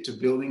ticket to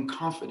building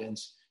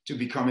confidence to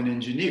become an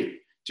engineer,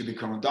 to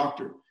become a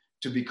doctor,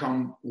 to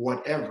become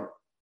whatever.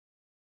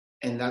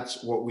 And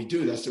that's what we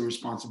do. That's the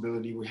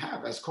responsibility we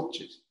have as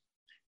coaches.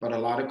 But a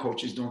lot of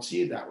coaches don't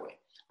see it that way.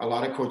 A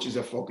lot of coaches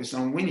are focused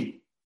on winning.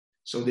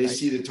 So they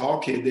see the tall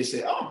kid, they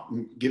say, oh,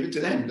 give it to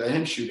them, let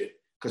him shoot it,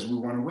 because we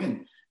want to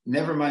win.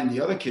 Never mind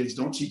the other kids,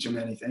 don't teach them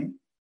anything.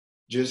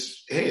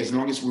 Just, hey, as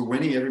long as we're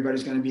winning,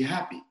 everybody's going to be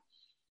happy.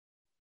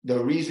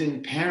 The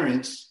reason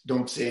parents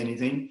don't say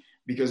anything,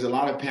 because a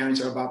lot of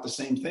parents are about the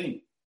same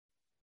thing.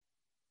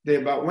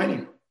 They're about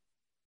winning.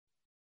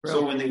 Really?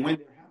 So when they win,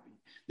 they're happy.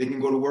 They can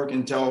go to work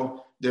and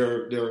tell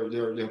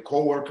their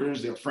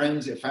coworkers, their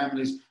friends, their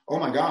families. Oh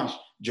my gosh,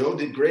 Joe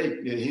did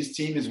great. His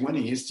team is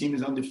winning. His team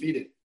is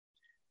undefeated.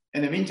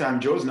 In the meantime,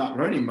 Joe's not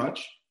learning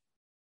much,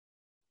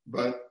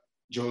 but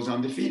Joe's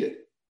undefeated.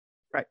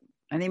 Right.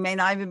 And he may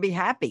not even be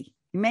happy.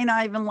 He may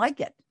not even like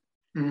it.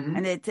 Mm-hmm.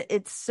 And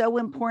it's so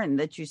important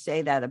that you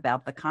say that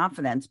about the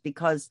confidence,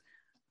 because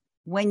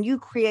when you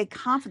create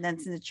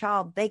confidence in a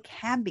child, they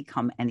can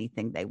become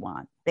anything they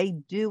want. They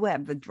do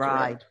have the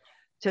drive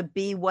to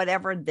be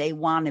whatever they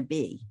want to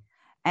be.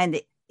 And,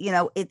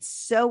 it's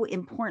so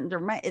important to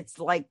remember. It's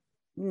like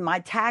my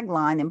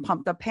tagline in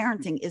Pumped Up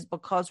Parenting is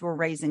because we're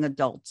raising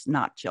adults,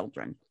 not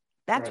children.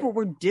 That's what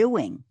we're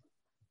doing.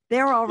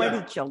 They're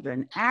already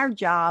children. Our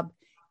job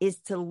is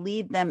to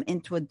lead them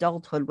into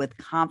adulthood with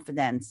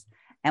confidence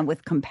and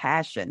with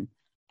compassion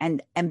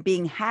and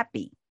being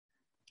happy.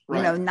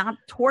 Not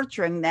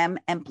torturing them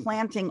and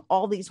planting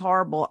all these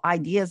horrible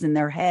ideas in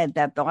their head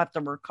that they'll have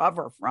to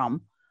recover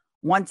from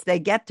once they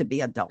get to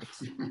be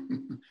adults.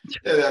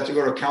 They have to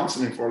go to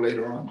counseling for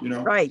later on,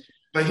 Right.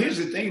 But here's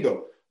the thing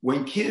though,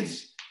 when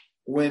kids,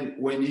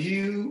 when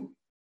you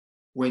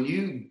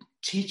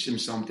teach them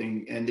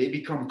something and they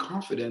become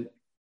confident,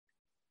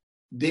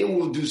 they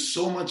will do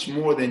so much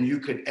more than you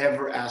could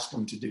ever ask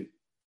them to do.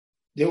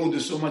 They will do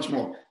so much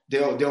more.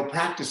 They'll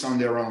practice on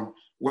their own.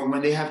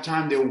 When they have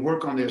time, they'll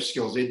work on their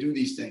skills. They do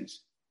these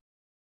things.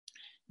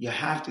 You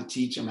have to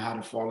teach them how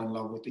to fall in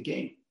love with the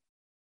game.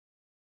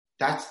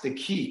 That's the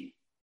key.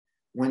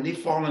 When they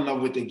fall in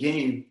love with the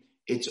game,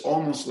 it's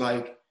almost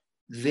like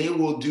they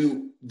will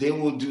do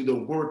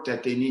the work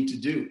that they need to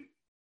do.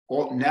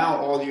 Now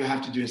all you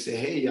have to do is say,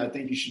 hey, I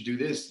think you should do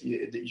this.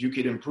 You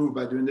could improve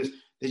by doing this.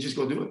 They just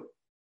go do it.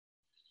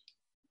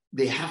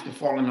 They have to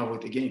fall in love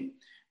with the game,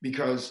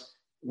 because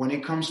when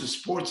it comes to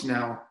sports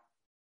now,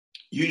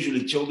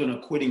 usually children are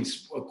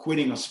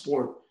quitting a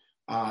sport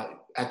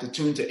at the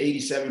tune to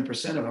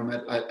 87% of them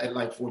at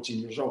like 14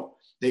 years old.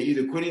 They're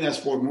either quitting that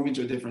sport, moving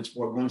to a different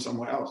sport, going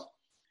somewhere else.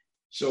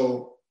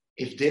 So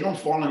if they don't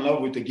fall in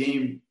love with the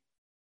game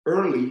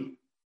early,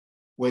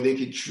 where they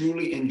can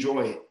truly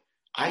enjoy it,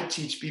 I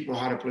teach people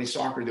how to play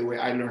soccer the way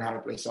I learned how to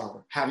play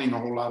soccer, having a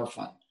whole lot of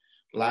fun,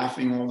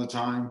 laughing all the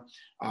time.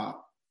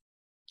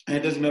 And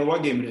it doesn't matter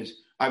what game it is.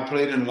 I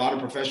played in a lot of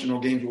professional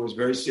games where it's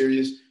very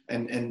serious.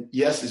 And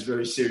yes, it's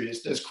very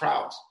serious. There's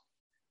crowds.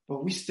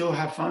 But we still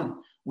have fun.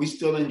 We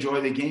still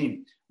enjoy the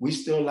game. We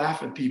still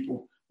laugh at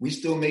people. We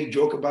still make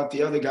joke about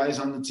the other guys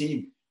on the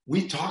team.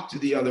 We talk to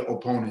the other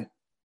opponent.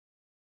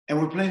 And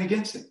we're playing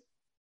against them.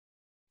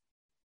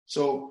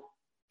 So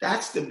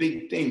that's the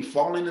big thing.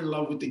 Falling in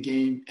love with the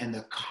game and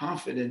the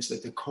confidence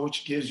that the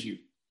coach gives you.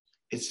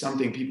 It's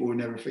something people will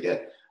never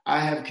forget. I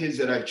have kids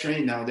that I've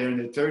trained now. They're in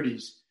their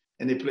 30s.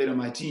 And they played on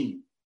my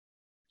team.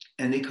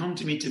 And they come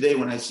to me today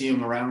when I see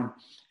them around,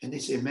 and they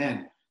say,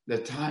 man, the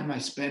time I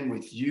spend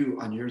with you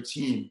on your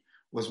team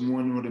was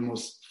one of the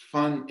most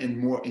fun and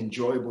more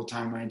enjoyable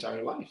time of my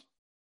entire life.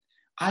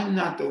 I'm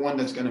not the one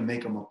that's going to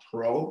make them a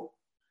pro.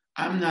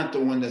 I'm not the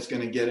one that's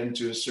going to get them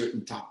to a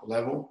certain top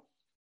level.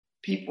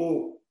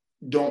 People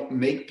don't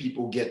make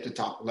people get to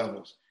top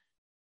levels.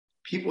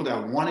 People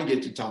that want to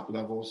get to top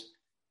levels,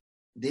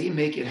 they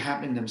make it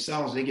happen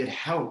themselves. They get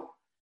help,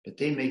 but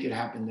they make it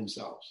happen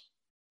themselves.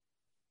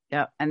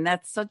 Yeah, and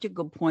that's such a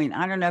good point.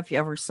 I don't know if you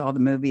ever saw the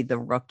movie The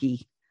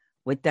Rookie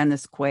with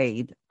Dennis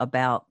Quaid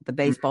about the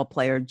baseball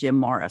player Jim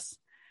Morris.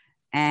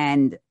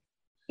 And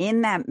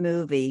in that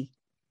movie,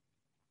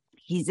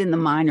 he's in the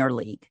minor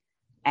league.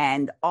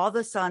 And all of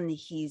a sudden,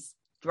 he's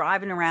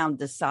driving around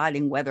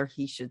deciding whether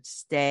he should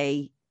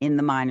stay in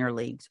the minor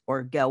leagues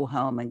or go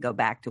home and go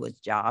back to his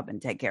job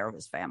and take care of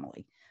his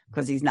family,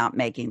 because he's not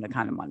making the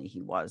kind of money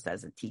he was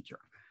as a teacher.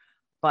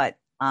 But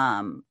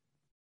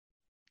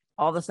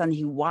all of a sudden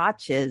he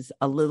watches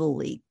a little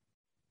league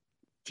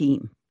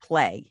team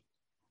play,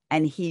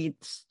 and he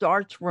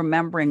starts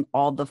remembering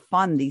all the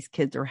fun these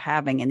kids are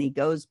having. And he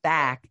goes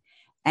back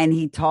and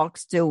he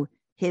talks to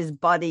his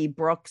buddy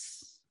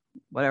Brooks,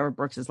 whatever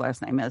Brooks's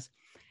last name is.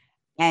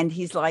 And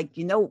he's like,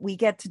 you know what we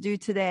get to do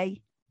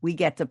today? We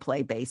get to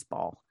play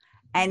baseball.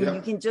 And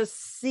you can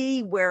just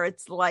see where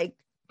it's like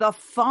the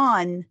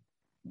fun,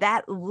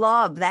 that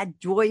love, that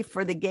joy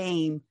for the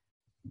game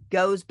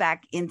goes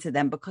back into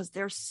them, because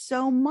there's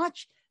so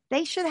much.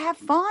 They should have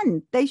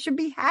fun. They should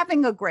be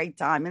having a great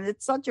time. And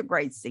it's such a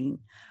great scene,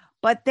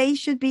 but they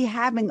should be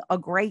having a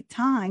great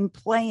time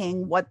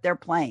playing what they're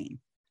playing.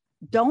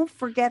 Don't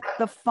forget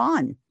the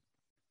fun.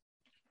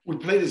 We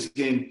play this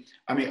game.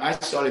 I mean, I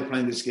started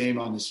playing this game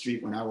on the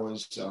street when I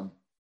was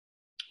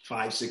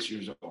 5-6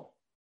 years old.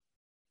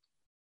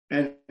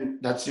 And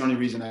that's the only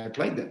reason I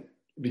played them,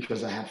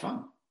 because I had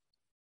fun.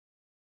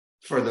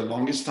 For the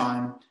longest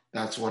time,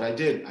 that's what I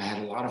did. I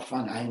had a lot of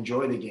fun. I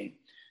enjoyed the game.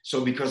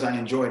 So because I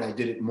enjoyed, I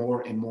did it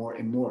more and more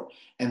and more.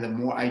 And the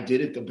more I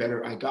did it, the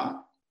better I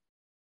got.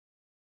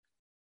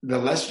 The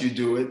less you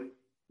do it,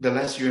 the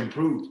less you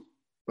improve.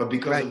 But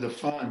because of the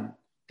fun,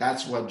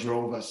 that's what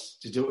drove us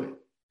to do it.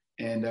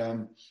 And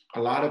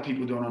a lot of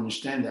people don't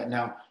understand that.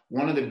 Now,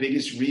 one of the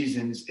biggest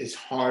reasons it's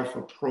hard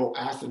for pro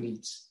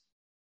athletes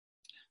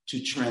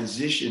to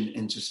transition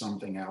into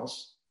something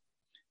else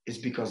is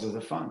because of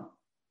the fun.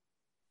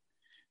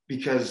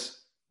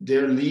 Because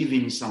they're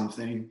leaving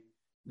something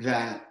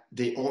that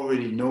they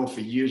already know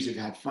for years they've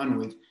had fun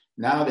with.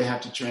 Now they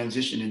have to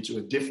transition into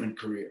a different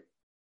career.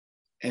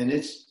 And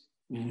it's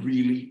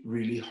really,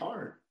 really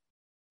hard.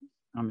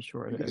 I'm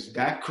sure it because is.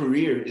 that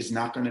career is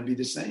not going to be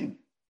the same.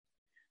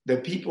 The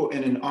people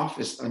in an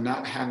office are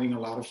not having a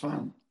lot of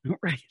fun.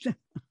 Right.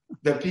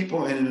 The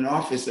people in an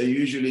office are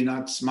usually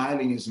not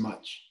smiling as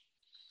much.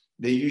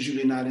 They're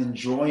usually not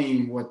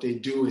enjoying what they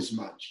do as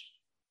much.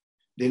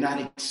 They're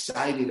not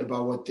excited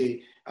about what they're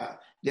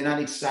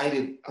not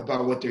excited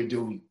about what they're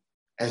doing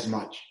as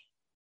much.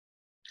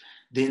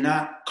 They're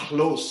not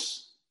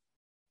close.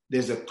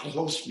 There's a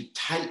close,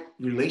 tight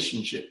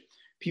relationship.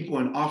 People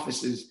in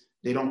offices,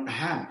 they don't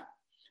have.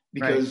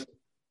 Because right.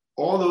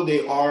 Although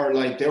they are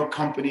like their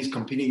companies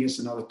competing against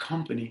another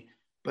company,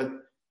 but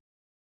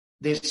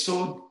they're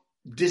so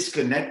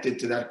disconnected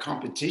to that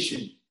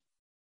competition,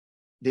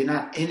 they're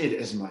not in it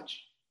as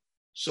much.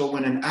 So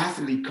when an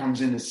athlete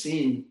comes in the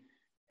scene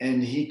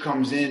and he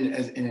comes in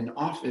as in an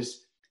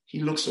office, he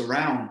looks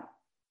around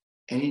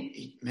and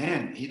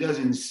he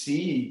doesn't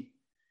see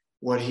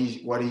what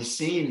he's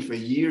seen for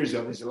years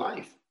of his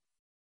life.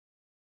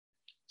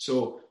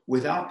 So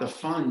without the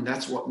fun,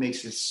 that's what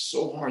makes it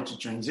so hard to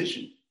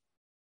transition.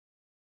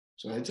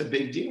 So it's a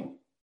big deal.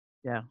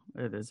 Yeah,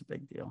 it is a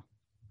big deal.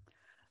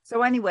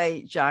 So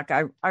anyway, Jacques,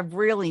 I've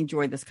really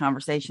enjoyed this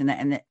conversation,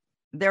 and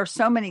there are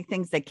so many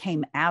things that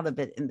came out of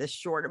it in this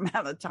short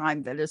amount of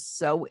time that is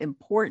so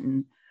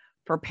important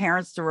for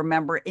parents to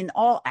remember in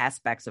all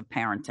aspects of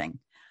parenting.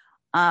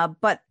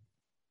 But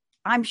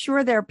I'm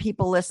sure there are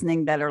people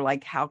listening that are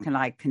like, how can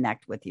I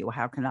connect with you?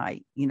 How can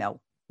I,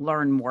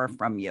 learn more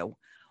from you?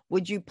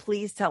 Would you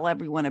please tell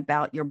everyone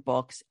about your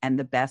books and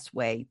the best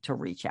way to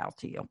reach out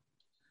to you?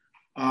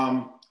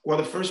 Well,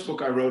 the first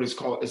book I wrote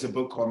is a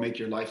book called Make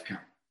Your Life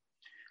Count.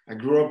 I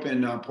grew up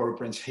in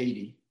Port-au-Prince,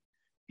 Haiti,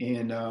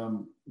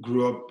 and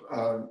grew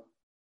up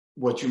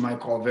what you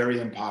might call very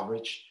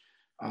impoverished,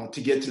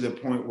 to get to the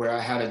point where I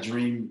had a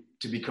dream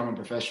to become a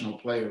professional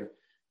player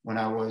when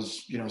I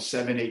was,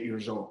 7, 8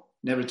 years old.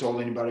 Never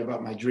told anybody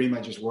about my dream.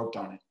 I just worked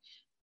on it.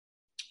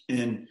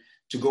 And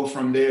to go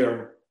from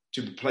there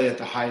to play at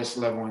the highest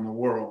level in the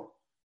world.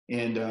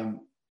 And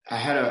I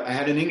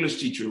had an English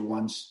teacher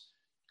once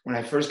when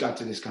I first got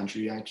to this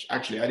country. I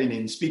didn't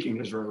even speak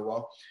English very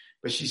well,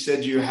 but she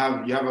said, you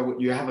have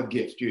a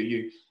gift.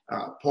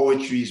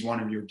 Poetry is one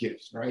of your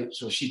gifts, right?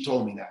 So she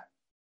told me that.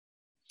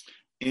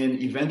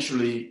 And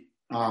eventually,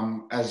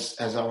 as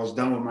I was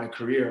done with my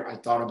career, I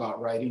thought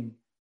about writing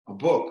a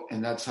book,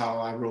 and that's how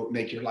I wrote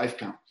Make Your Life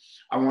Count.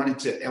 I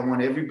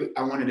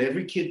wanted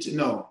every kid to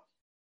know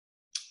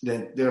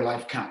that their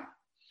life count,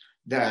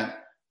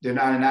 that they're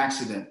not an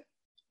accident,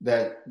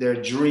 that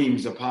their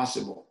dreams are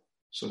possible.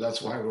 So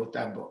that's why I wrote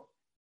that book.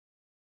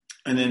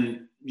 And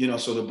then,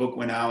 so the book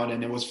went out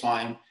and it was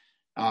fine.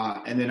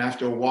 And then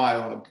after a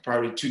while,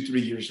 probably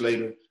 2-3 years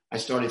later, I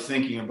started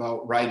thinking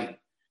about writing,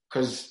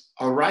 because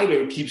a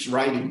writer keeps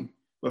writing.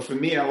 But for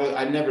me,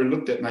 I never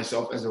looked at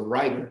myself as a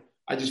writer.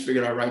 I just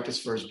figured I'd write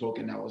this first book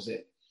and that was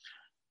it.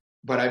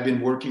 But I've been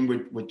working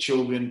with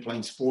children,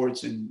 playing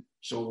sports, and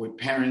so with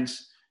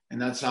parents.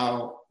 And that's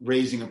how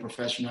raising a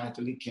professional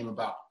athlete came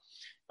about.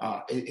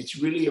 It's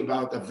really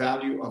about the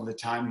value of the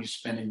time you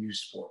spend in youth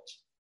sports.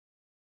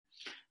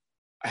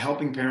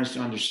 Helping parents to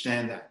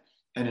understand that,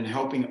 and in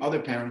helping other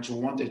parents who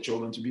want their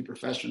children to be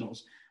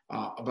professionals,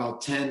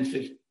 about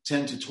 10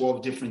 to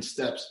 12 different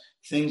steps,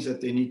 things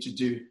that they need to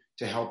do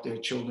to help their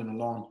children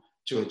along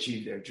to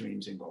achieve their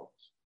dreams and goals.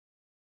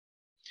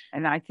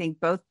 And I think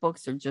both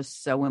books are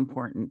just so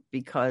important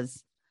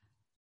because,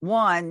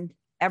 one,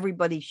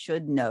 everybody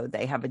should know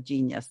they have a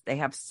genius. They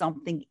have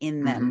something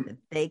in them that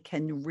they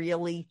can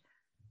really,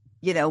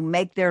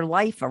 make their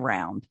life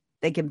around.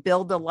 They can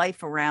build a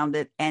life around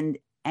it. And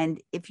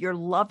if you're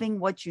loving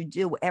what you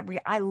do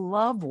I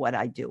love what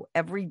I do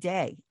every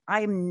day.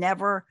 I am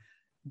never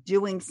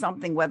doing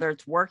something, whether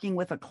it's working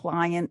with a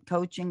client,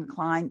 coaching a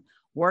client,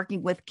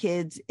 working with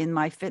kids in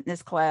my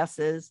fitness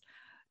classes,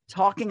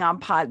 talking on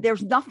pod.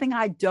 There's nothing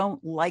I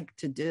don't like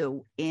to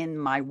do in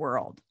my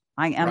world.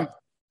 I am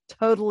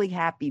totally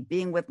happy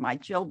being with my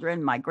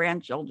children, my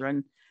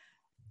grandchildren.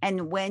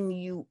 And when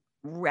you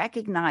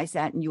recognize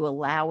that and you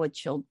allow a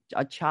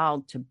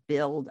child to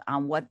build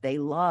on what they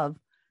love,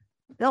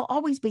 they'll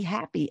always be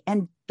happy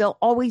and they'll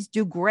always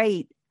do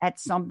great at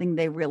something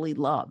they really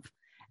love.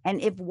 And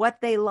if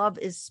what they love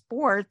is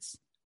sports,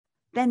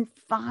 then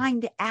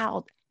find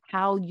out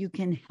how you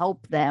can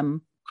help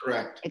them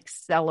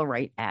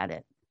accelerate at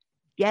it.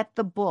 Get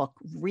the book,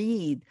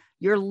 read.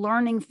 You're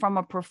learning from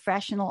a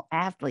professional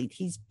athlete.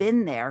 He's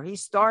been there. He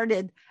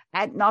started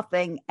at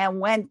nothing and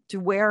went to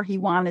where he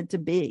wanted to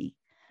be.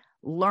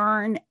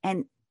 Learn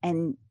and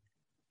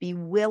be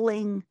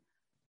willing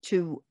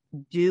to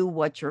do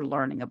what you're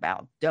learning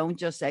about. Don't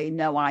just say,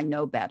 no, I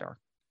know better.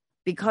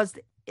 Because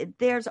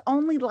there's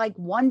only like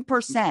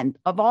 1%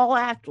 of all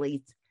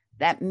athletes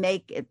that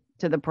make it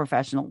to the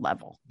professional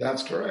level.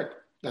 That's correct.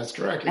 That's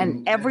correct.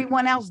 And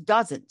everyone else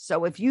doesn't.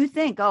 So if you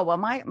think, oh, well,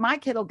 my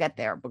kid will get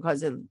there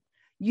because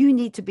you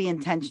need to be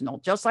intentional.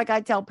 Just like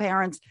I tell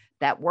parents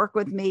that work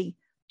with me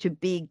to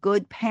be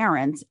good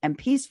parents and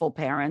peaceful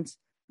parents,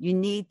 you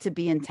need to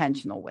be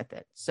intentional with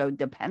it. So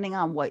depending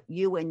on what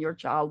you and your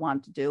child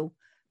want to do,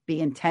 be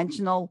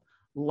intentional,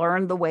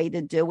 learn the way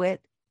to do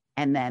it,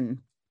 and then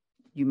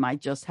you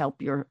might just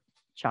help your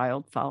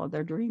child follow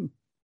their dream.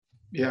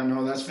 Yeah,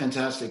 no, that's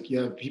fantastic.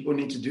 Yeah, people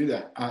need to do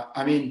that.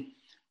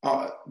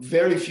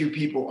 Very few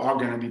people are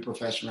going to be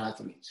professional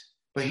athletes.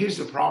 But here's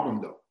the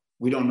problem, though.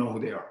 We don't know who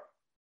they are.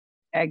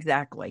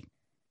 Exactly.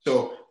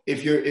 So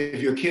if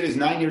your kid is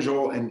 9 years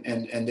old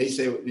and they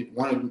say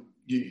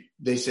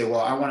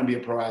well, I want to be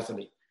a pro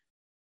athlete.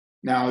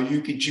 Now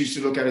you could choose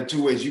to look at it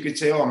two ways. You could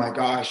say, oh my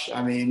gosh,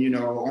 I mean,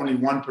 only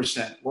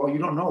 1%. Well, you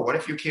don't know. What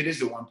if your kid is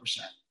the 1%?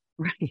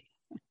 Right.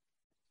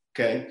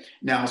 Okay.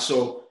 Now,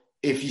 so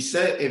if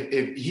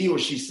he or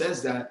she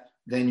says that,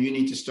 then you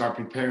need to start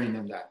preparing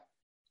them that.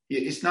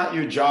 It's not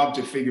your job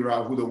to figure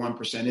out who the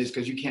 1% is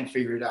because you can't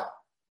figure it out.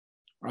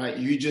 Right.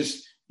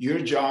 Your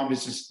job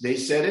is just, they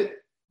said it,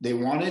 they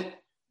want it,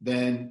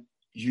 then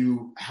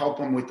you help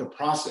them with the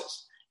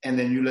process. And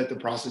then you let the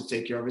process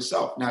take care of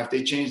itself. Now, if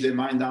they change their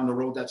mind down the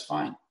road, that's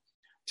fine.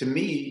 To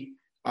me,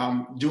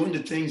 doing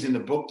the things in the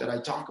book that I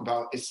talk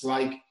about, it's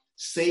like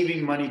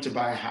saving money to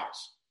buy a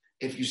house.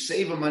 If you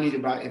save money to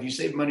buy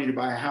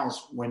a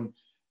house,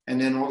 and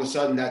then all of a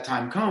sudden that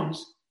time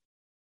comes,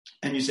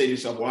 and you say to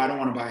yourself, well, I don't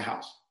want to buy a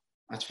house.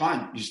 That's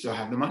fine. You still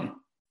have the money.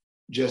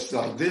 Just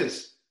like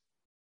this.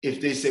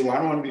 If they say, well, I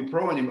don't want to be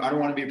pro anymore, I don't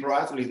want to be a pro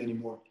athlete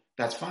anymore,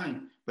 that's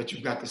fine. But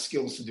you've got the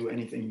skills to do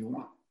anything you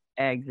want.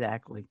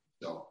 Exactly.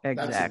 So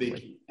that's a big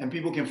key. And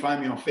people can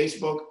find me on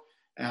Facebook,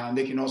 and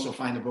they can also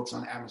find the books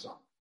on Amazon.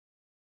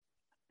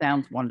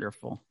 Sounds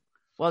wonderful.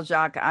 Well,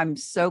 Jacques, I'm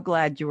so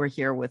glad you were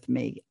here with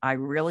me. I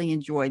really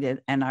enjoyed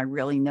it. And I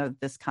really know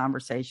this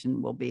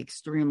conversation will be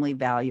extremely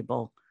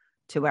valuable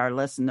to our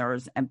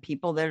listeners and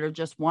people that are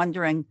just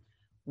wondering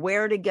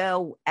where to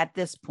go at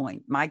this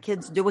point. My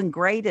kid's doing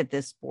great at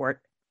this sport.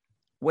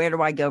 Where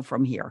do I go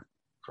from here?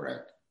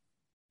 Correct.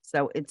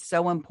 So it's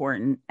so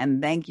important.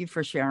 And thank you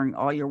for sharing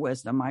all your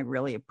wisdom. I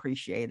really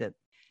appreciate it.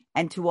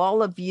 And to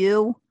all of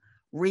you,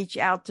 reach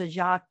out to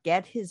Jacques,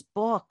 get his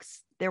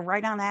books. They're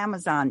right on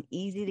Amazon,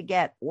 easy to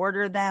get.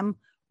 Order them,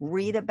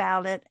 read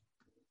about it,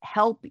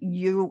 help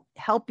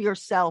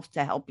yourself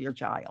to help your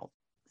child.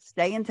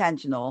 Stay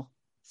intentional,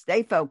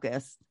 stay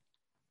focused,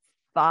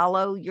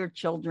 follow your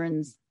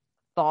children's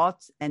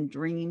thoughts and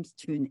dreams,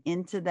 tune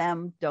into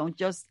them. Don't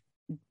just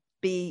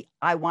be,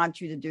 I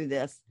want you to do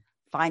this.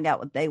 Find out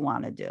what they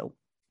want to do.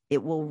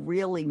 It will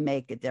really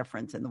make a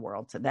difference in the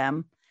world to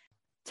them.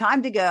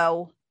 Time to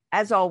go.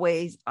 As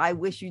always, I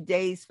wish you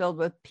days filled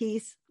with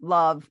peace,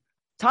 love,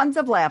 tons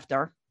of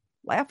laughter.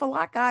 Laugh a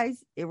lot,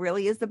 guys. It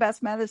really is the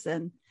best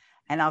medicine.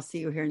 And I'll see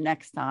you here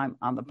next time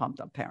on the Pumped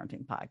Up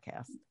Parenting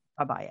Podcast.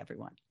 Bye-bye,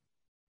 everyone.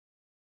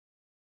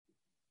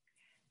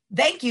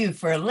 Thank you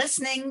for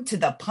listening to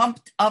the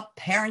Pumped Up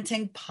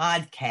Parenting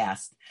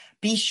Podcast.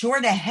 Be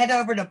sure to head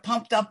over to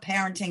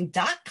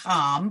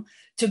pumpedupparenting.com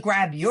to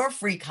grab your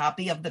free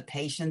copy of the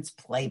Patient's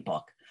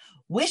Playbook.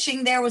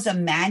 Wishing there was a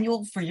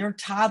manual for your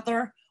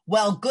toddler?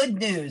 Well, good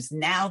news,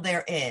 now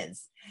there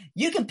is.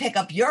 You can pick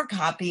up your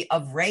copy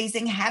of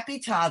Raising Happy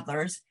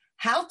Toddlers,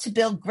 How to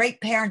Build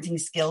Great Parenting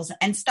Skills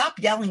and Stop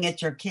Yelling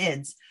at Your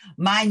Kids,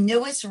 my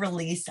newest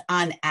release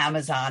on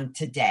Amazon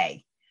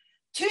today.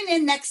 Tune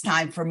in next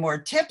time for more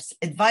tips,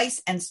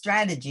 advice, and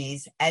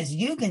strategies as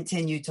you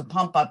continue to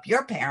pump up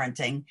your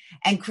parenting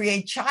and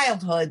create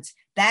childhoods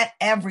that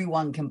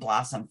everyone can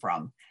blossom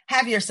from.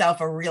 Have yourself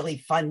a really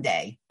fun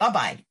day.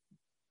 Bye-bye.